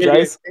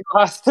apologize. They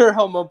lost their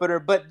home opener,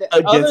 but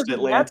against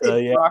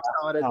Atlanta, yeah. Rock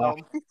solid at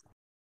home.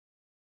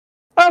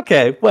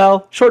 Okay,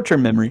 well,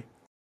 short-term memory.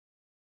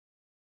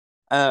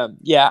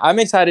 Yeah, I'm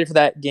excited for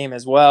that game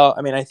as well.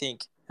 I mean, I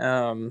think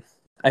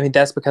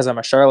that's because I'm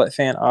a Charlotte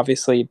fan,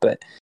 obviously,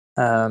 but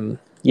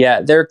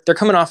yeah, they're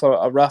coming off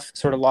a rough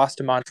sort of loss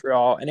to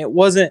Montreal, and it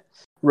wasn't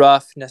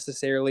rough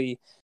necessarily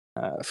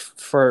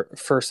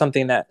for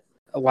something that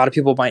a lot of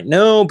people might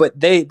know, but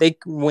they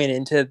went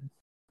into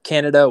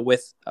Canada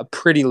with a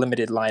pretty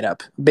limited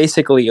lineup.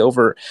 Basically,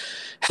 over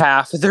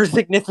half of their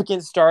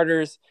significant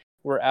starters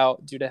were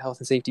out due to health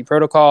and safety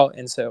protocol,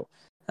 and so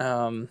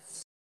I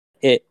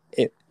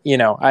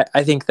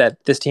think that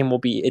this team will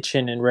be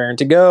itching and raring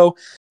to go.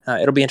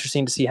 It'll be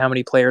interesting to see how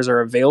many players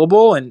are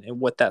available and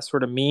what that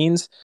sort of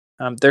means.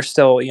 They're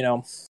still, in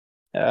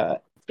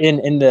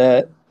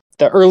the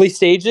early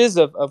stages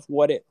of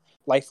what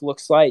life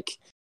looks like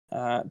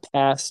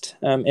past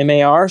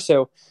MAR.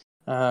 So,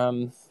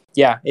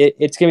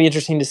 it's gonna be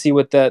interesting to see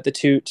what the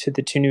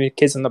two new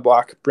kids on the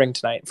block bring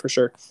tonight for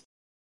sure.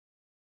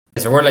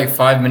 So we're like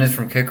 5 minutes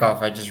from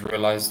kickoff. I just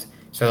realized.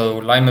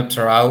 So lineups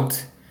are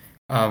out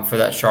for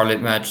that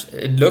Charlotte match.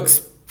 It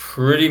looks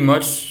pretty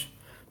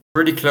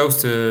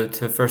close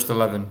to first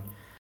 11.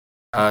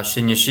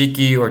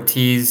 Shinyashiki,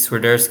 Ortiz,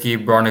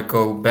 Swiderski,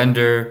 Bronico,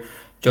 Bender,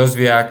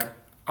 Josviak,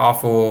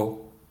 Affo,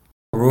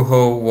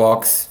 Rujo,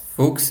 Walks,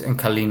 Fuchs, and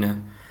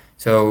Kalina.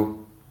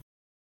 So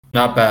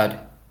not bad.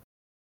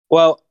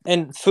 Well,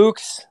 and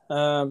Fuchs,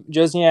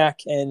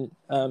 Josniak, and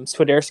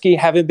Swiderski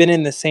haven't been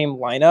in the same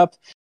lineup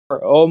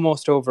for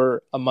almost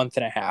over a month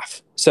and a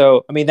half.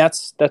 So, I mean,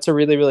 that's a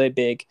really, really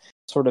big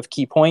sort of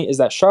key point is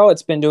that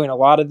Charlotte's been doing a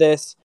lot of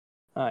this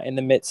in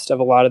the midst of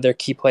a lot of their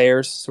key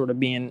players sort of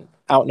being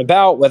out and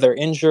about, whether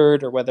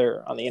injured or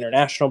whether on the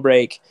international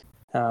break.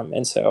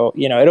 And so,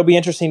 it'll be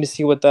interesting to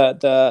see what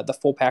the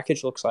full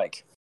package looks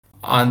like.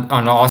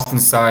 On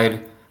Austin's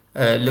side,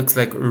 it looks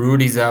like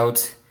Rudy's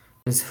out.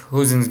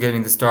 Huzin's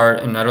getting the start,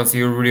 and I don't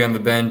see Rudy on the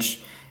bench.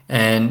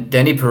 And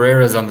Danny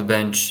Pereira's on the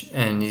bench,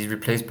 and he's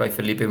replaced by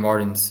Felipe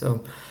Martins.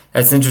 So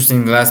that's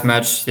interesting. The last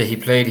match that he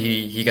played,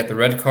 he got the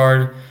red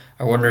card.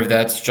 I wonder if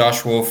that's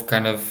Josh Wolf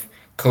kind of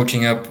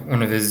coaching up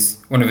one of his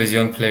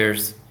young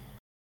players.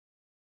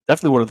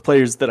 Definitely one of the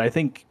players that I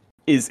think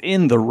is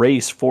in the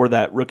race for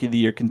that Rookie of the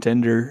Year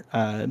contender.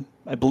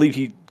 I believe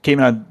he came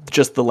out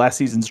just the last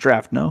season's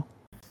draft, no?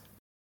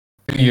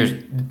 2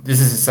 years. This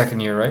is his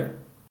second year, right?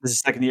 This is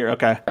second year,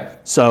 okay.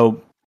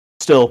 So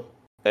still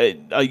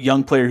a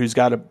young player who's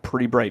got a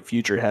pretty bright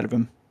future ahead of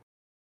him.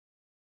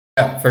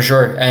 Yeah, for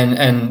sure.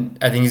 And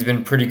I think he's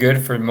been pretty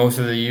good for most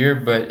of the year,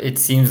 but it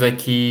seems like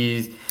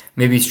he's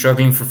maybe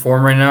struggling for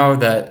form right now.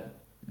 That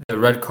the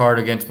red card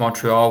against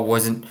Montreal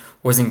wasn't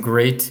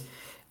great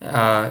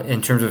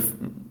in terms of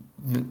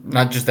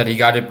not just that he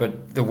got it,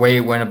 but the way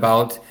it went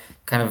about,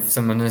 kind of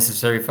some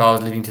unnecessary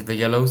fouls leading to the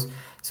yellows.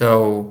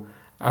 So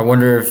I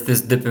wonder if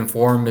this dip in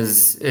form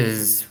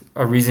is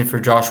a reason for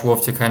Josh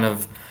Wolf to kind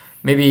of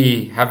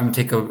maybe have him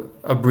take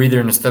a breather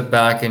and a step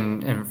back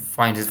and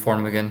find his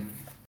form again.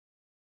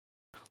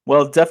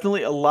 Well,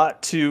 definitely a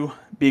lot to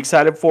be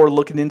excited for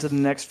looking into the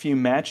next few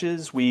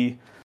matches. We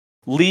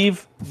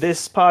leave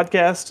this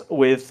podcast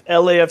with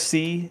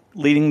LAFC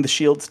leading the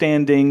Shield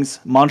standings,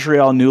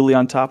 Montreal newly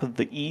on top of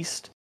the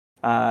East,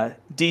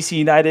 DC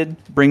United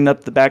bringing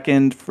up the back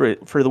end for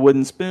the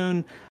wooden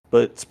spoon,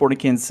 but Sporting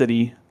Kansas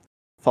City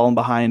falling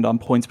behind on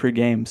points per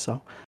game.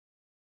 So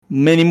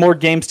many more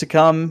games to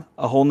come,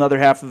 a whole nother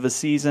half of a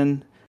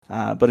season.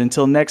 But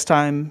until next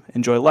time,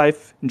 enjoy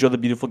life, enjoy the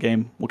beautiful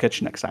game. We'll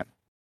catch you next time.